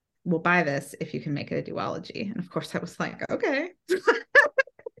 we'll buy this if you can make it a duology. And of course I was like, okay.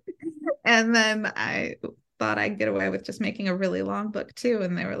 And then I thought I'd get away with just making a really long book too.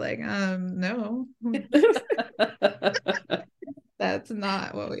 And they were like, no, that's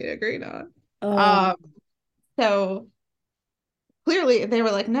not what we agreed on. So clearly they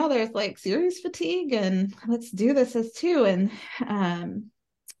were like, no, there's like series fatigue and let's do this as two. And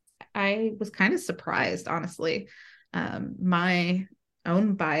I was kind of surprised, honestly. My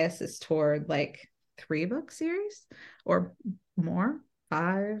own bias is toward like 3-book series or more,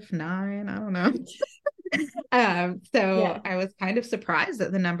 5, 9, I don't know. I was kind of surprised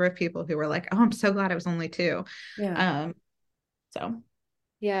at the number of people who were like, oh, I'm so glad it was only 2. Yeah.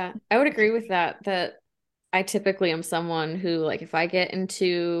 Yeah, I would agree with that I typically am someone who, like, if I get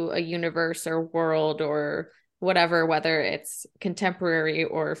into a universe or world or whatever, whether it's contemporary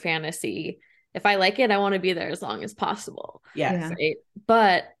or fantasy, if I like it, I want to be there as long as possible. Yes. Right?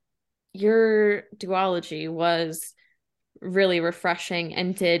 But your duology was really refreshing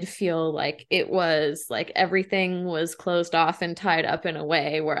and did feel like it was like everything was closed off and tied up in a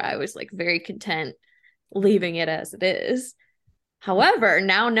way where I was like very content leaving it as it is. However,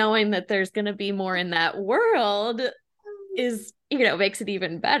 now knowing that there's going to be more in that world is, makes it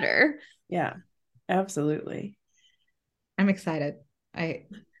even better. Yeah, absolutely. I'm excited. I'm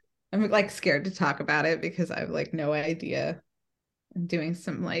like scared to talk about it because I have like no idea. I'm doing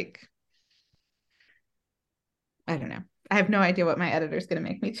some like, I don't know. I have no idea what my editor's going to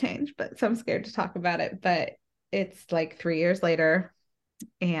make me change, so I'm scared to talk about it. But it's like 3 years later.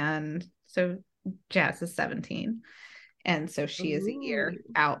 And so Jazz is 17. And so she is a year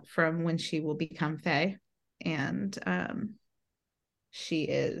out from when she will become Fae. And she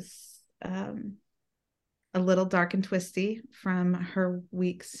is a little dark and twisty from her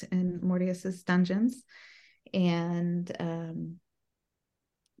weeks in Mortius's dungeons. And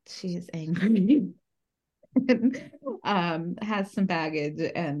she is angry. And has some baggage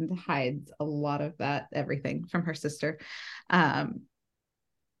and hides a lot of everything from her sister.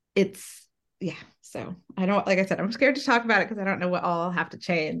 So I don't, like I said, I'm scared to talk about it because I don't know what all I'll have to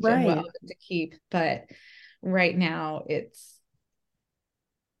change and what I'll have to keep. But right now it's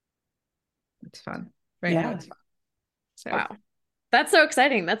fun. Right now it's fun. So. Wow. That's so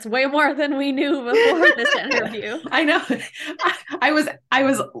exciting. That's way more than we knew before this interview. I know. I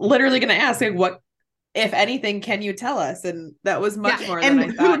was literally going to ask, like, what, if anything, can you tell us? And that was much more than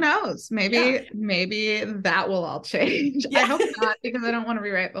I thought. Who knows? Maybe that will all change. I hope not, because I don't want to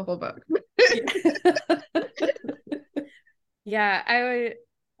rewrite the whole book.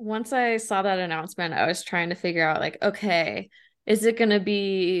 Once I saw that announcement, I was trying to figure out, like, okay, is it going to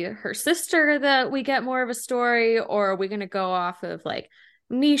be her sister that we get more of a story, or are we going to go off of like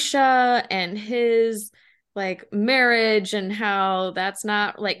Misha and his like marriage and how that's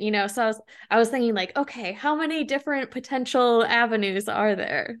not like, so I was thinking like, okay, how many different potential avenues are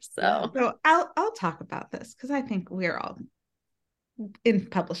there? So I'll talk about this because I think we're all in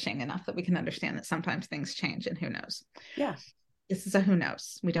publishing enough that we can understand that sometimes things change, and who knows. Yeah. This is a who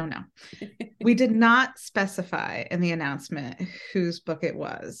knows. We don't know. We did not specify in the announcement whose book it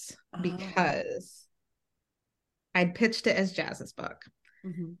was because I'd pitched it as Jazz's book.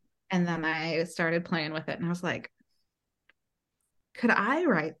 Mm-hmm. And then I started playing with it, and I was like, could I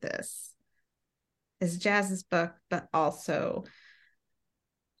write this as Jazz's book, but also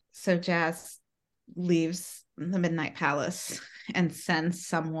so Jazz leaves the Midnight Palace and sends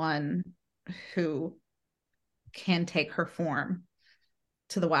someone who can take her form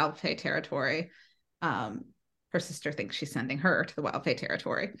to the Wild Fae territory. Her sister thinks she's sending her to the Wild Fae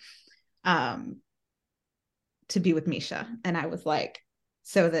territory to be with Misha. And I was like,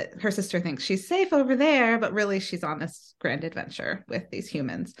 so that her sister thinks she's safe over there, but really she's on this grand adventure with these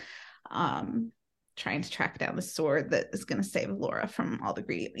humans, trying to track down the sword that is going to save Laura from all the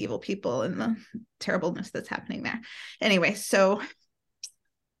greedy evil people and the terribleness that's happening there. Anyway, so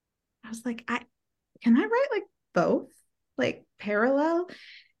I was like, can I write like both, like parallel?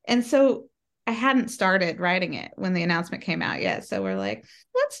 And so I hadn't started writing it when the announcement came out yet. So we're like,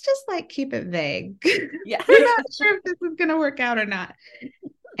 let's just like keep it vague. Yeah. We're not sure if this is going to work out or not.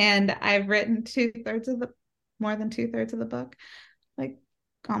 And I've written more than 2/3 of the book, like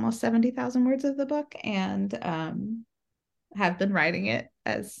almost 70,000 words of the book, and have been writing it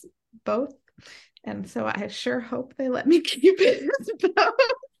as both. And so I sure hope they let me keep it as both.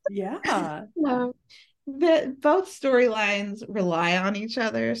 Yeah. Both storylines rely on each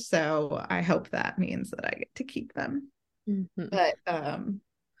other, so I hope that means that I get to keep them. Mm-hmm. But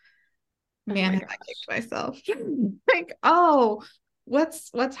man, have I kicked myself. Like,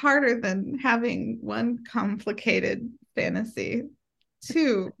 what's harder than having one complicated fantasy,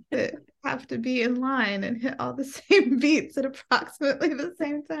 two that have to be in line and hit all the same beats at approximately the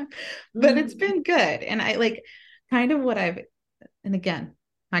same time. But it's been good, and I like kind of and again,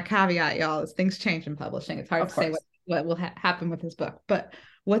 my caveat, y'all, is things change in publishing. It's hard to say what will happen with this book. But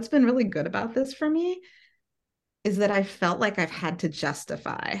what's been really good about this for me is that I felt like I've had to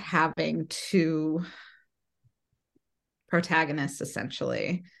justify having two protagonists,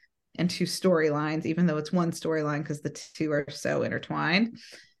 essentially, and two storylines, even though it's one storyline because the two are so intertwined.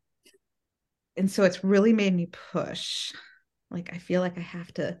 And so it's really made me push. Like, I feel like I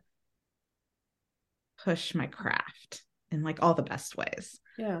have to push my craft in like all the best ways.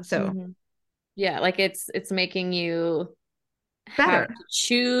 Yeah. So yeah, like it's making you better have to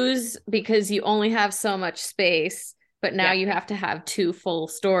choose because you only have so much space, but now you have to have two full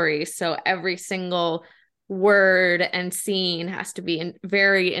stories. So every single word and scene has to be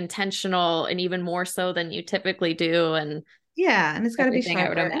very intentional, and even more so than you typically do. And and it's got to be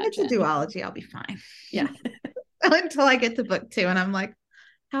sharper. And it's a duology. I'll be fine. Yeah. Until I get to book 2 and I'm like,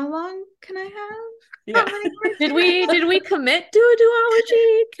 how long can I have? Yeah. Did we commit to a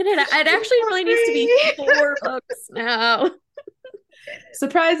duology? It actually really needs to be 4 books now.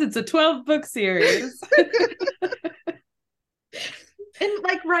 Surprise, it's a 12-book series. And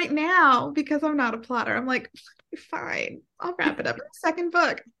like right now, because I'm not a plotter, I'm like, fine, I'll wrap it up in the second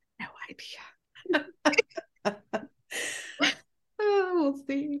book. No idea. We'll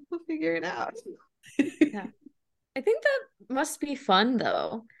see. We'll figure it out. Yeah. I think that must be fun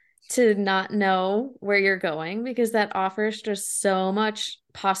though, to not know where you're going, because that offers just so much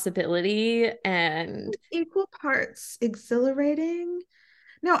possibility and equal parts exhilarating.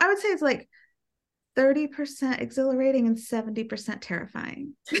 No, I would say it's like 30% exhilarating and 70%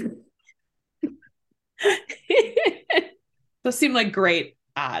 terrifying. Those seem like great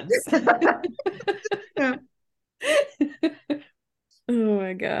odds. Yeah. Oh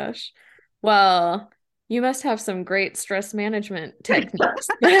my gosh. Well, you must have some great stress management techniques.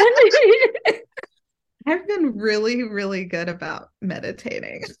 I've been really, really good about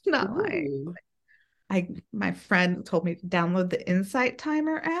meditating. Not lying. My friend told me to download the Insight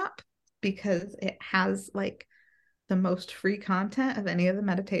Timer app because it has like the most free content of any of the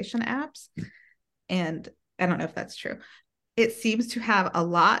meditation apps. And I don't know if that's true, it seems to have a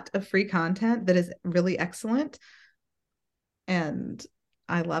lot of free content that is really excellent. And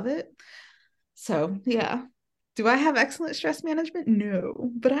I love it. So, yeah. Do I have excellent stress management?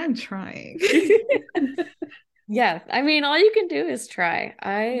 No, but I'm trying. Yeah, I mean, all you can do is try.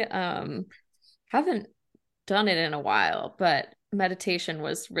 I haven't done it in a while, but meditation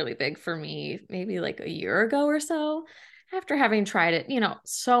was really big for me maybe like a year ago or so after having tried it,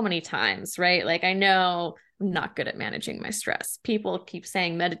 so many times, right? Like I know I'm not good at managing my stress. People keep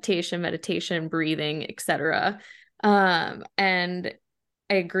saying meditation, meditation, breathing, etc. And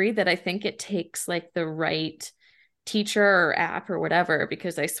I agree that I think it takes like the right teacher or app or whatever,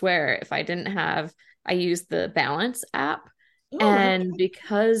 because I swear if I didn't have, I use the Balance app. Oh, And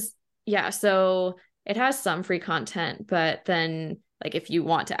because, yeah, so it has some free content, but then like if you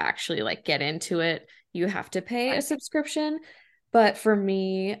want to actually like get into it, you have to pay a subscription. But for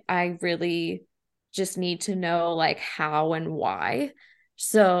me, I really just need to know like how and why.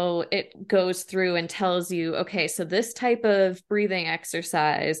 So it goes through and tells you, okay, so this type of breathing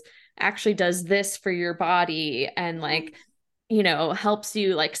exercise actually does this for your body and like helps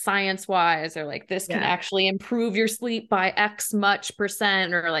you like science wise, or like this can actually improve your sleep by X much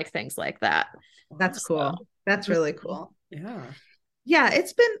percent, or like things like that. That's cool. That's really cool. Yeah. Yeah,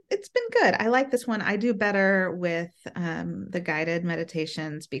 it's been good. I like this one. I do better with the guided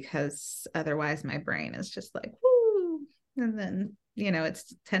meditations because otherwise my brain is just like, whoo. And then,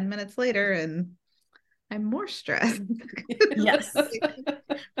 it's 10 minutes later and I'm more stressed. Yes.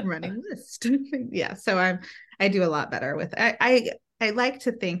 Running list. Yeah. So I do a lot better with I like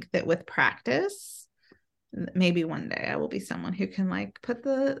to think that with practice, maybe one day I will be someone who can like put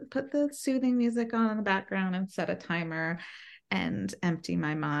the soothing music on in the background and set a timer and empty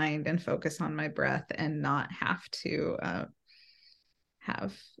my mind and focus on my breath and not have to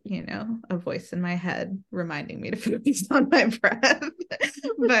have a voice in my head reminding me to focus on my breath.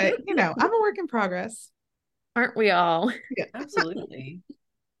 But I'm a work in progress. Aren't we all? Yeah, absolutely.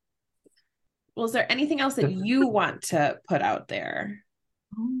 Well, is there anything else that you want to put out there?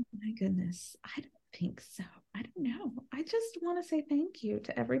 Oh my goodness. I don't think so. I don't know. I just want to say thank you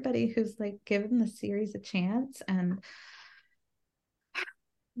to everybody who's like given the series a chance. And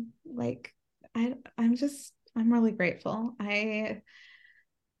like I'm really grateful. I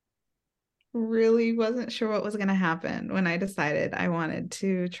really wasn't sure what was going to happen when I decided I wanted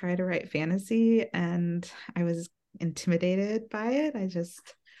to try to write fantasy, and I was intimidated by it. I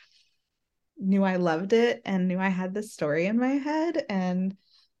just knew I loved it and knew I had this story in my head, and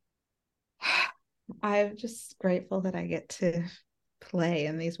I'm just grateful that I get to play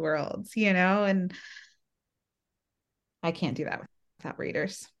in these worlds, and I can't do that without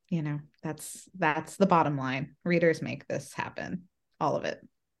readers. That's the bottom line. Readers make this happen, all of it.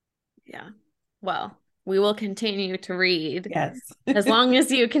 Yeah. Well, we will continue to read. Yes. As long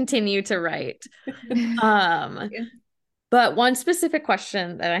as you continue to write. But one specific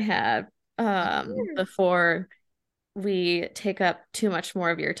question that I had before we take up too much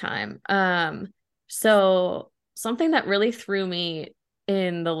more of your time. So something that really threw me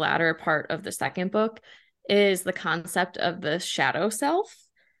in the latter part of the second book is the concept of the shadow self.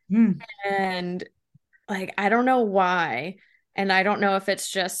 And like, I don't know why. And I don't know if it's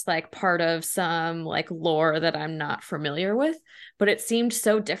just like part of some like lore that I'm not familiar with, but it seemed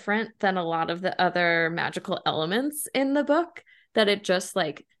so different than a lot of the other magical elements in the book that it just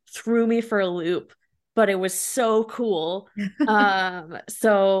like threw me for a loop, but it was so cool.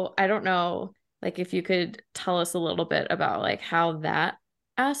 So I don't know, like if you could tell us a little bit about like how that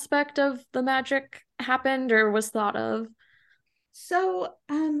aspect of the magic happened or was thought of. So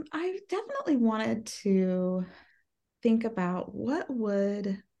I definitely wanted to think about what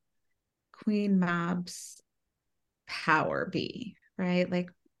would Queen Mab's power be, right?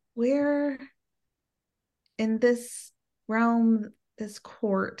 Like where in this realm, this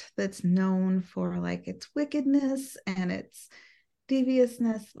court that's known for like its wickedness and its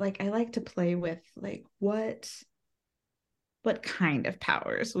deviousness, like I like to play with like what kind of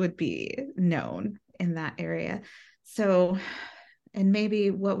powers would be known in that area. So, and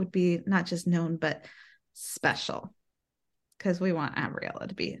maybe what would be not just known but special, because we want Abriella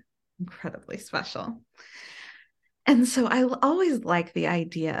to be incredibly special. And so I always like the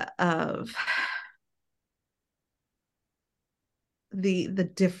idea of the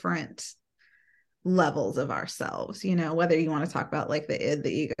different levels of ourselves, whether you want to talk about like the id,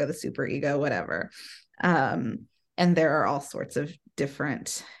 the ego, the super ego, whatever. And there are all sorts of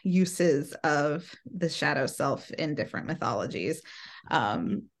different uses of the shadow self in different mythologies.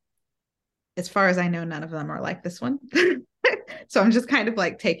 As far as I know, none of them are like this one. So I'm just kind of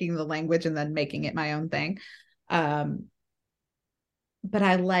like taking the language and then making it my own thing. but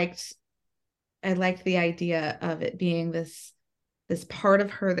I liked the idea of it being this part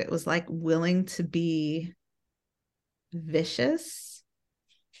of her that was like willing to be vicious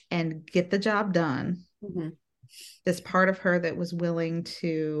and get the job done. Mm-hmm. This part of her that was willing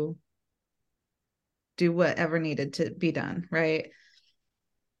to do whatever needed to be done, right?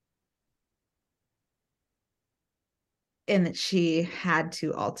 And that she had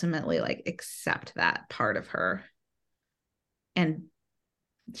to ultimately like accept that part of her, and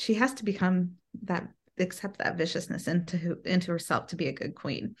she has to become that, accept that viciousness into herself to be a good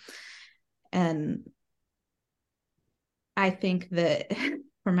queen. And I think that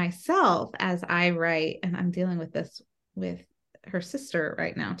for myself, as I write, and I'm dealing with this with her sister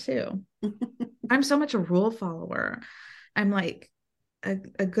right now too, I'm so much a rule follower. I'm like a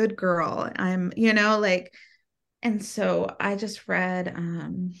good girl. I'm, like, and so I just read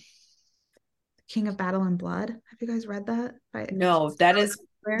King of Battle and Blood. Have you guys read that? No, that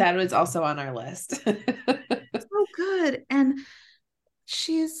was also on our list. So good. And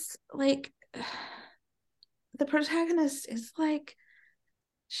she's like, the protagonist is like,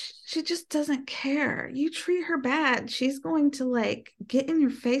 she just doesn't care. You treat her bad, she's going to like get in your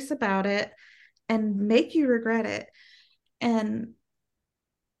face about it and make you regret it. And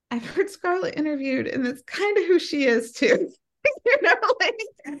I've heard Scarlett interviewed, and it's kind of who she is too.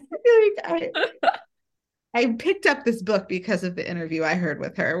 I picked up this book because of the interview I heard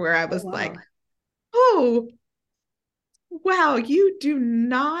with her, where I was like, oh, wow, you do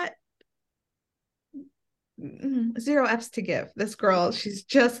not, zero F's to give. This girl, she's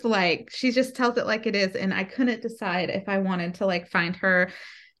just like, she just tells it like it is. And I couldn't decide if I wanted to like find her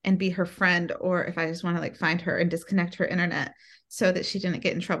and be her friend, or if I just want to like find her and disconnect her internet so that she didn't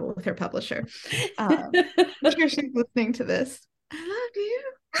get in trouble with her publisher. I'm sure she's listening to this. I love you.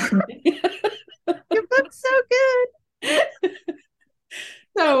 Your book's so good.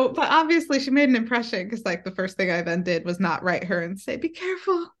 So, but obviously she made an impression, because like the first thing I then did was not write her and say, be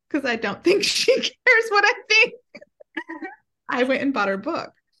careful, because I don't think she cares what I think. I went and bought her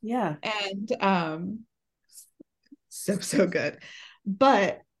book. Yeah. And so good.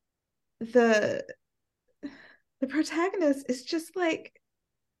 But the protagonist is just like,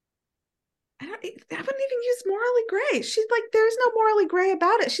 I wouldn't even use morally gray. She's like, there's no morally gray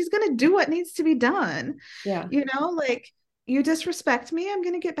about it. She's gonna do what needs to be done. Yeah. Like, you disrespect me, I'm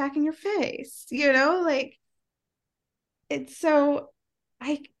gonna get back in your face. Like, it's so,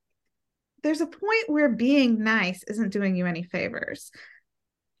 there's a point where being nice isn't doing you any favors.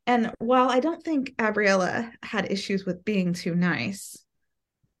 And while I don't think Gabriella had issues with being too nice,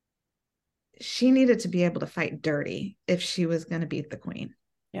 she needed to be able to fight dirty if she was going to beat the queen.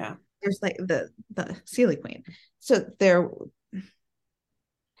 Yeah. There's like the Seelie Queen. So there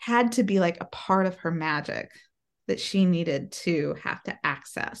had to be like a part of her magic that she needed to have to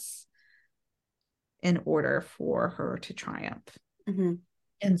access in order for her to triumph. Mm-hmm.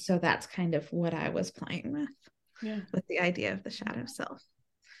 And so that's kind of what I was playing with. Yeah. With the idea of the shadow self.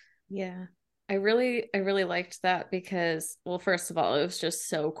 Yeah. I really liked that because, well, first of all, it was just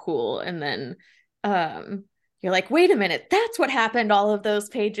so cool. And then you're like, wait a minute, that's what happened all of those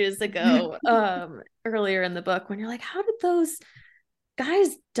pages ago, earlier in the book, when you're like, how did those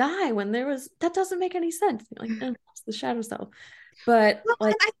guys die when that doesn't make any sense. You're like, oh, it's the shadow self. But well,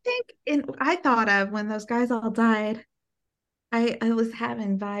 like, I think I thought of when those guys all died, I was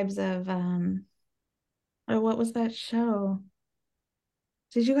having vibes of what was that show?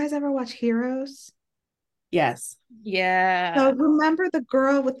 Did you guys ever watch Heroes? Yes. Yeah. So remember the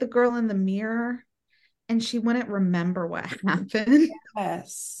girl with the girl in the mirror, and she wouldn't remember what happened.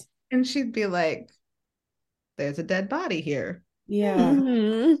 Yes. And she'd be like, there's a dead body here. Yeah.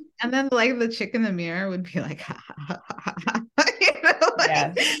 Mm-hmm. And then like the chick in the mirror would be like, ha, ha, ha, ha.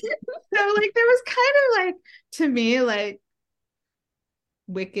 Yeah. So like there was kind of like, to me, like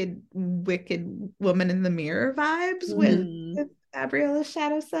wicked woman in the mirror vibes with Gabriella's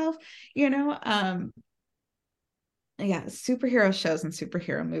shadow self, yeah, superhero shows and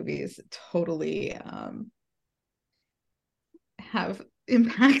superhero movies totally have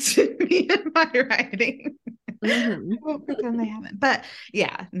impacted me in my writing. I won't pretend they haven't, but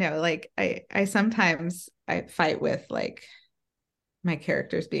yeah, no, like I sometimes I fight with like my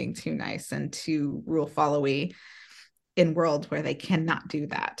characters being too nice and too rule followy in worlds where they cannot do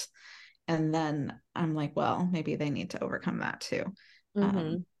that. And then I'm like, well, maybe they need to overcome that too.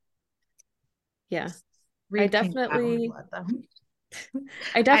 Yeah. I definitely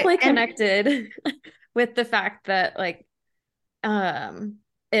I connected with the fact that like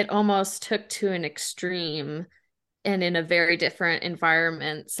it almost took to an extreme, and in a very different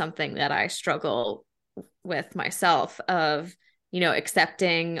environment, something that I struggle with myself, of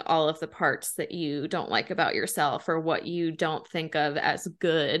accepting all of the parts that you don't like about yourself or what you don't think of as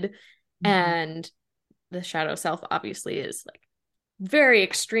good. And the shadow self obviously is like very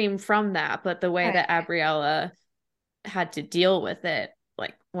extreme from that, but the way that Abriella had to deal with it,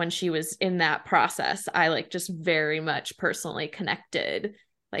 like when she was in that process, I like just very much personally connected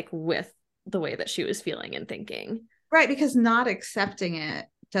like with the way that she was feeling and thinking. Right, because not accepting it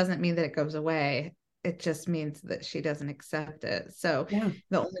doesn't mean that it goes away. It just means that she doesn't accept it. So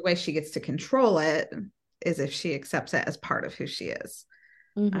the only way she gets to control it is if she accepts it as part of who she is.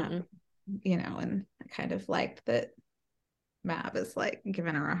 And I kind of liked that Mab is like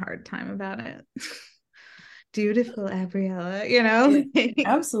giving her a hard time about it. Dutiful Abriella,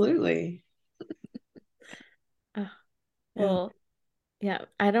 Absolutely. Well, yeah,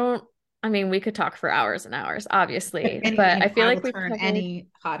 we could talk for hours and hours, obviously, but I feel like we turn any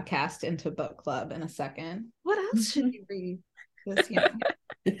podcast into book club in a second. What else should you read?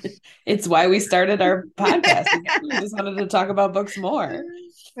 It's why we started our podcast. We just wanted to talk about books more.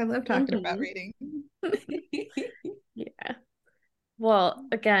 I love talking about reading. Yeah. Well,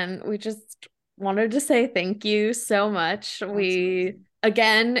 again, we just wanted to say thank you so much. Absolutely. We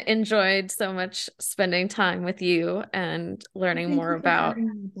again enjoyed so much spending time with you and learning more about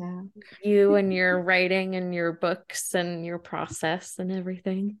you and your writing and your books and your process and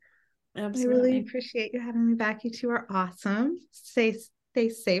everything. Absolutely. I really appreciate you having me back. You two are awesome. Stay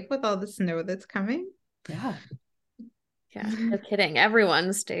safe with all the snow that's coming. Yeah, no kidding.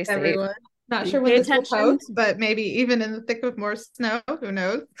 Everyone stay safe. Everyone. Not sure when this will post, but maybe even in the thick of more snow, who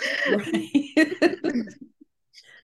knows? Right.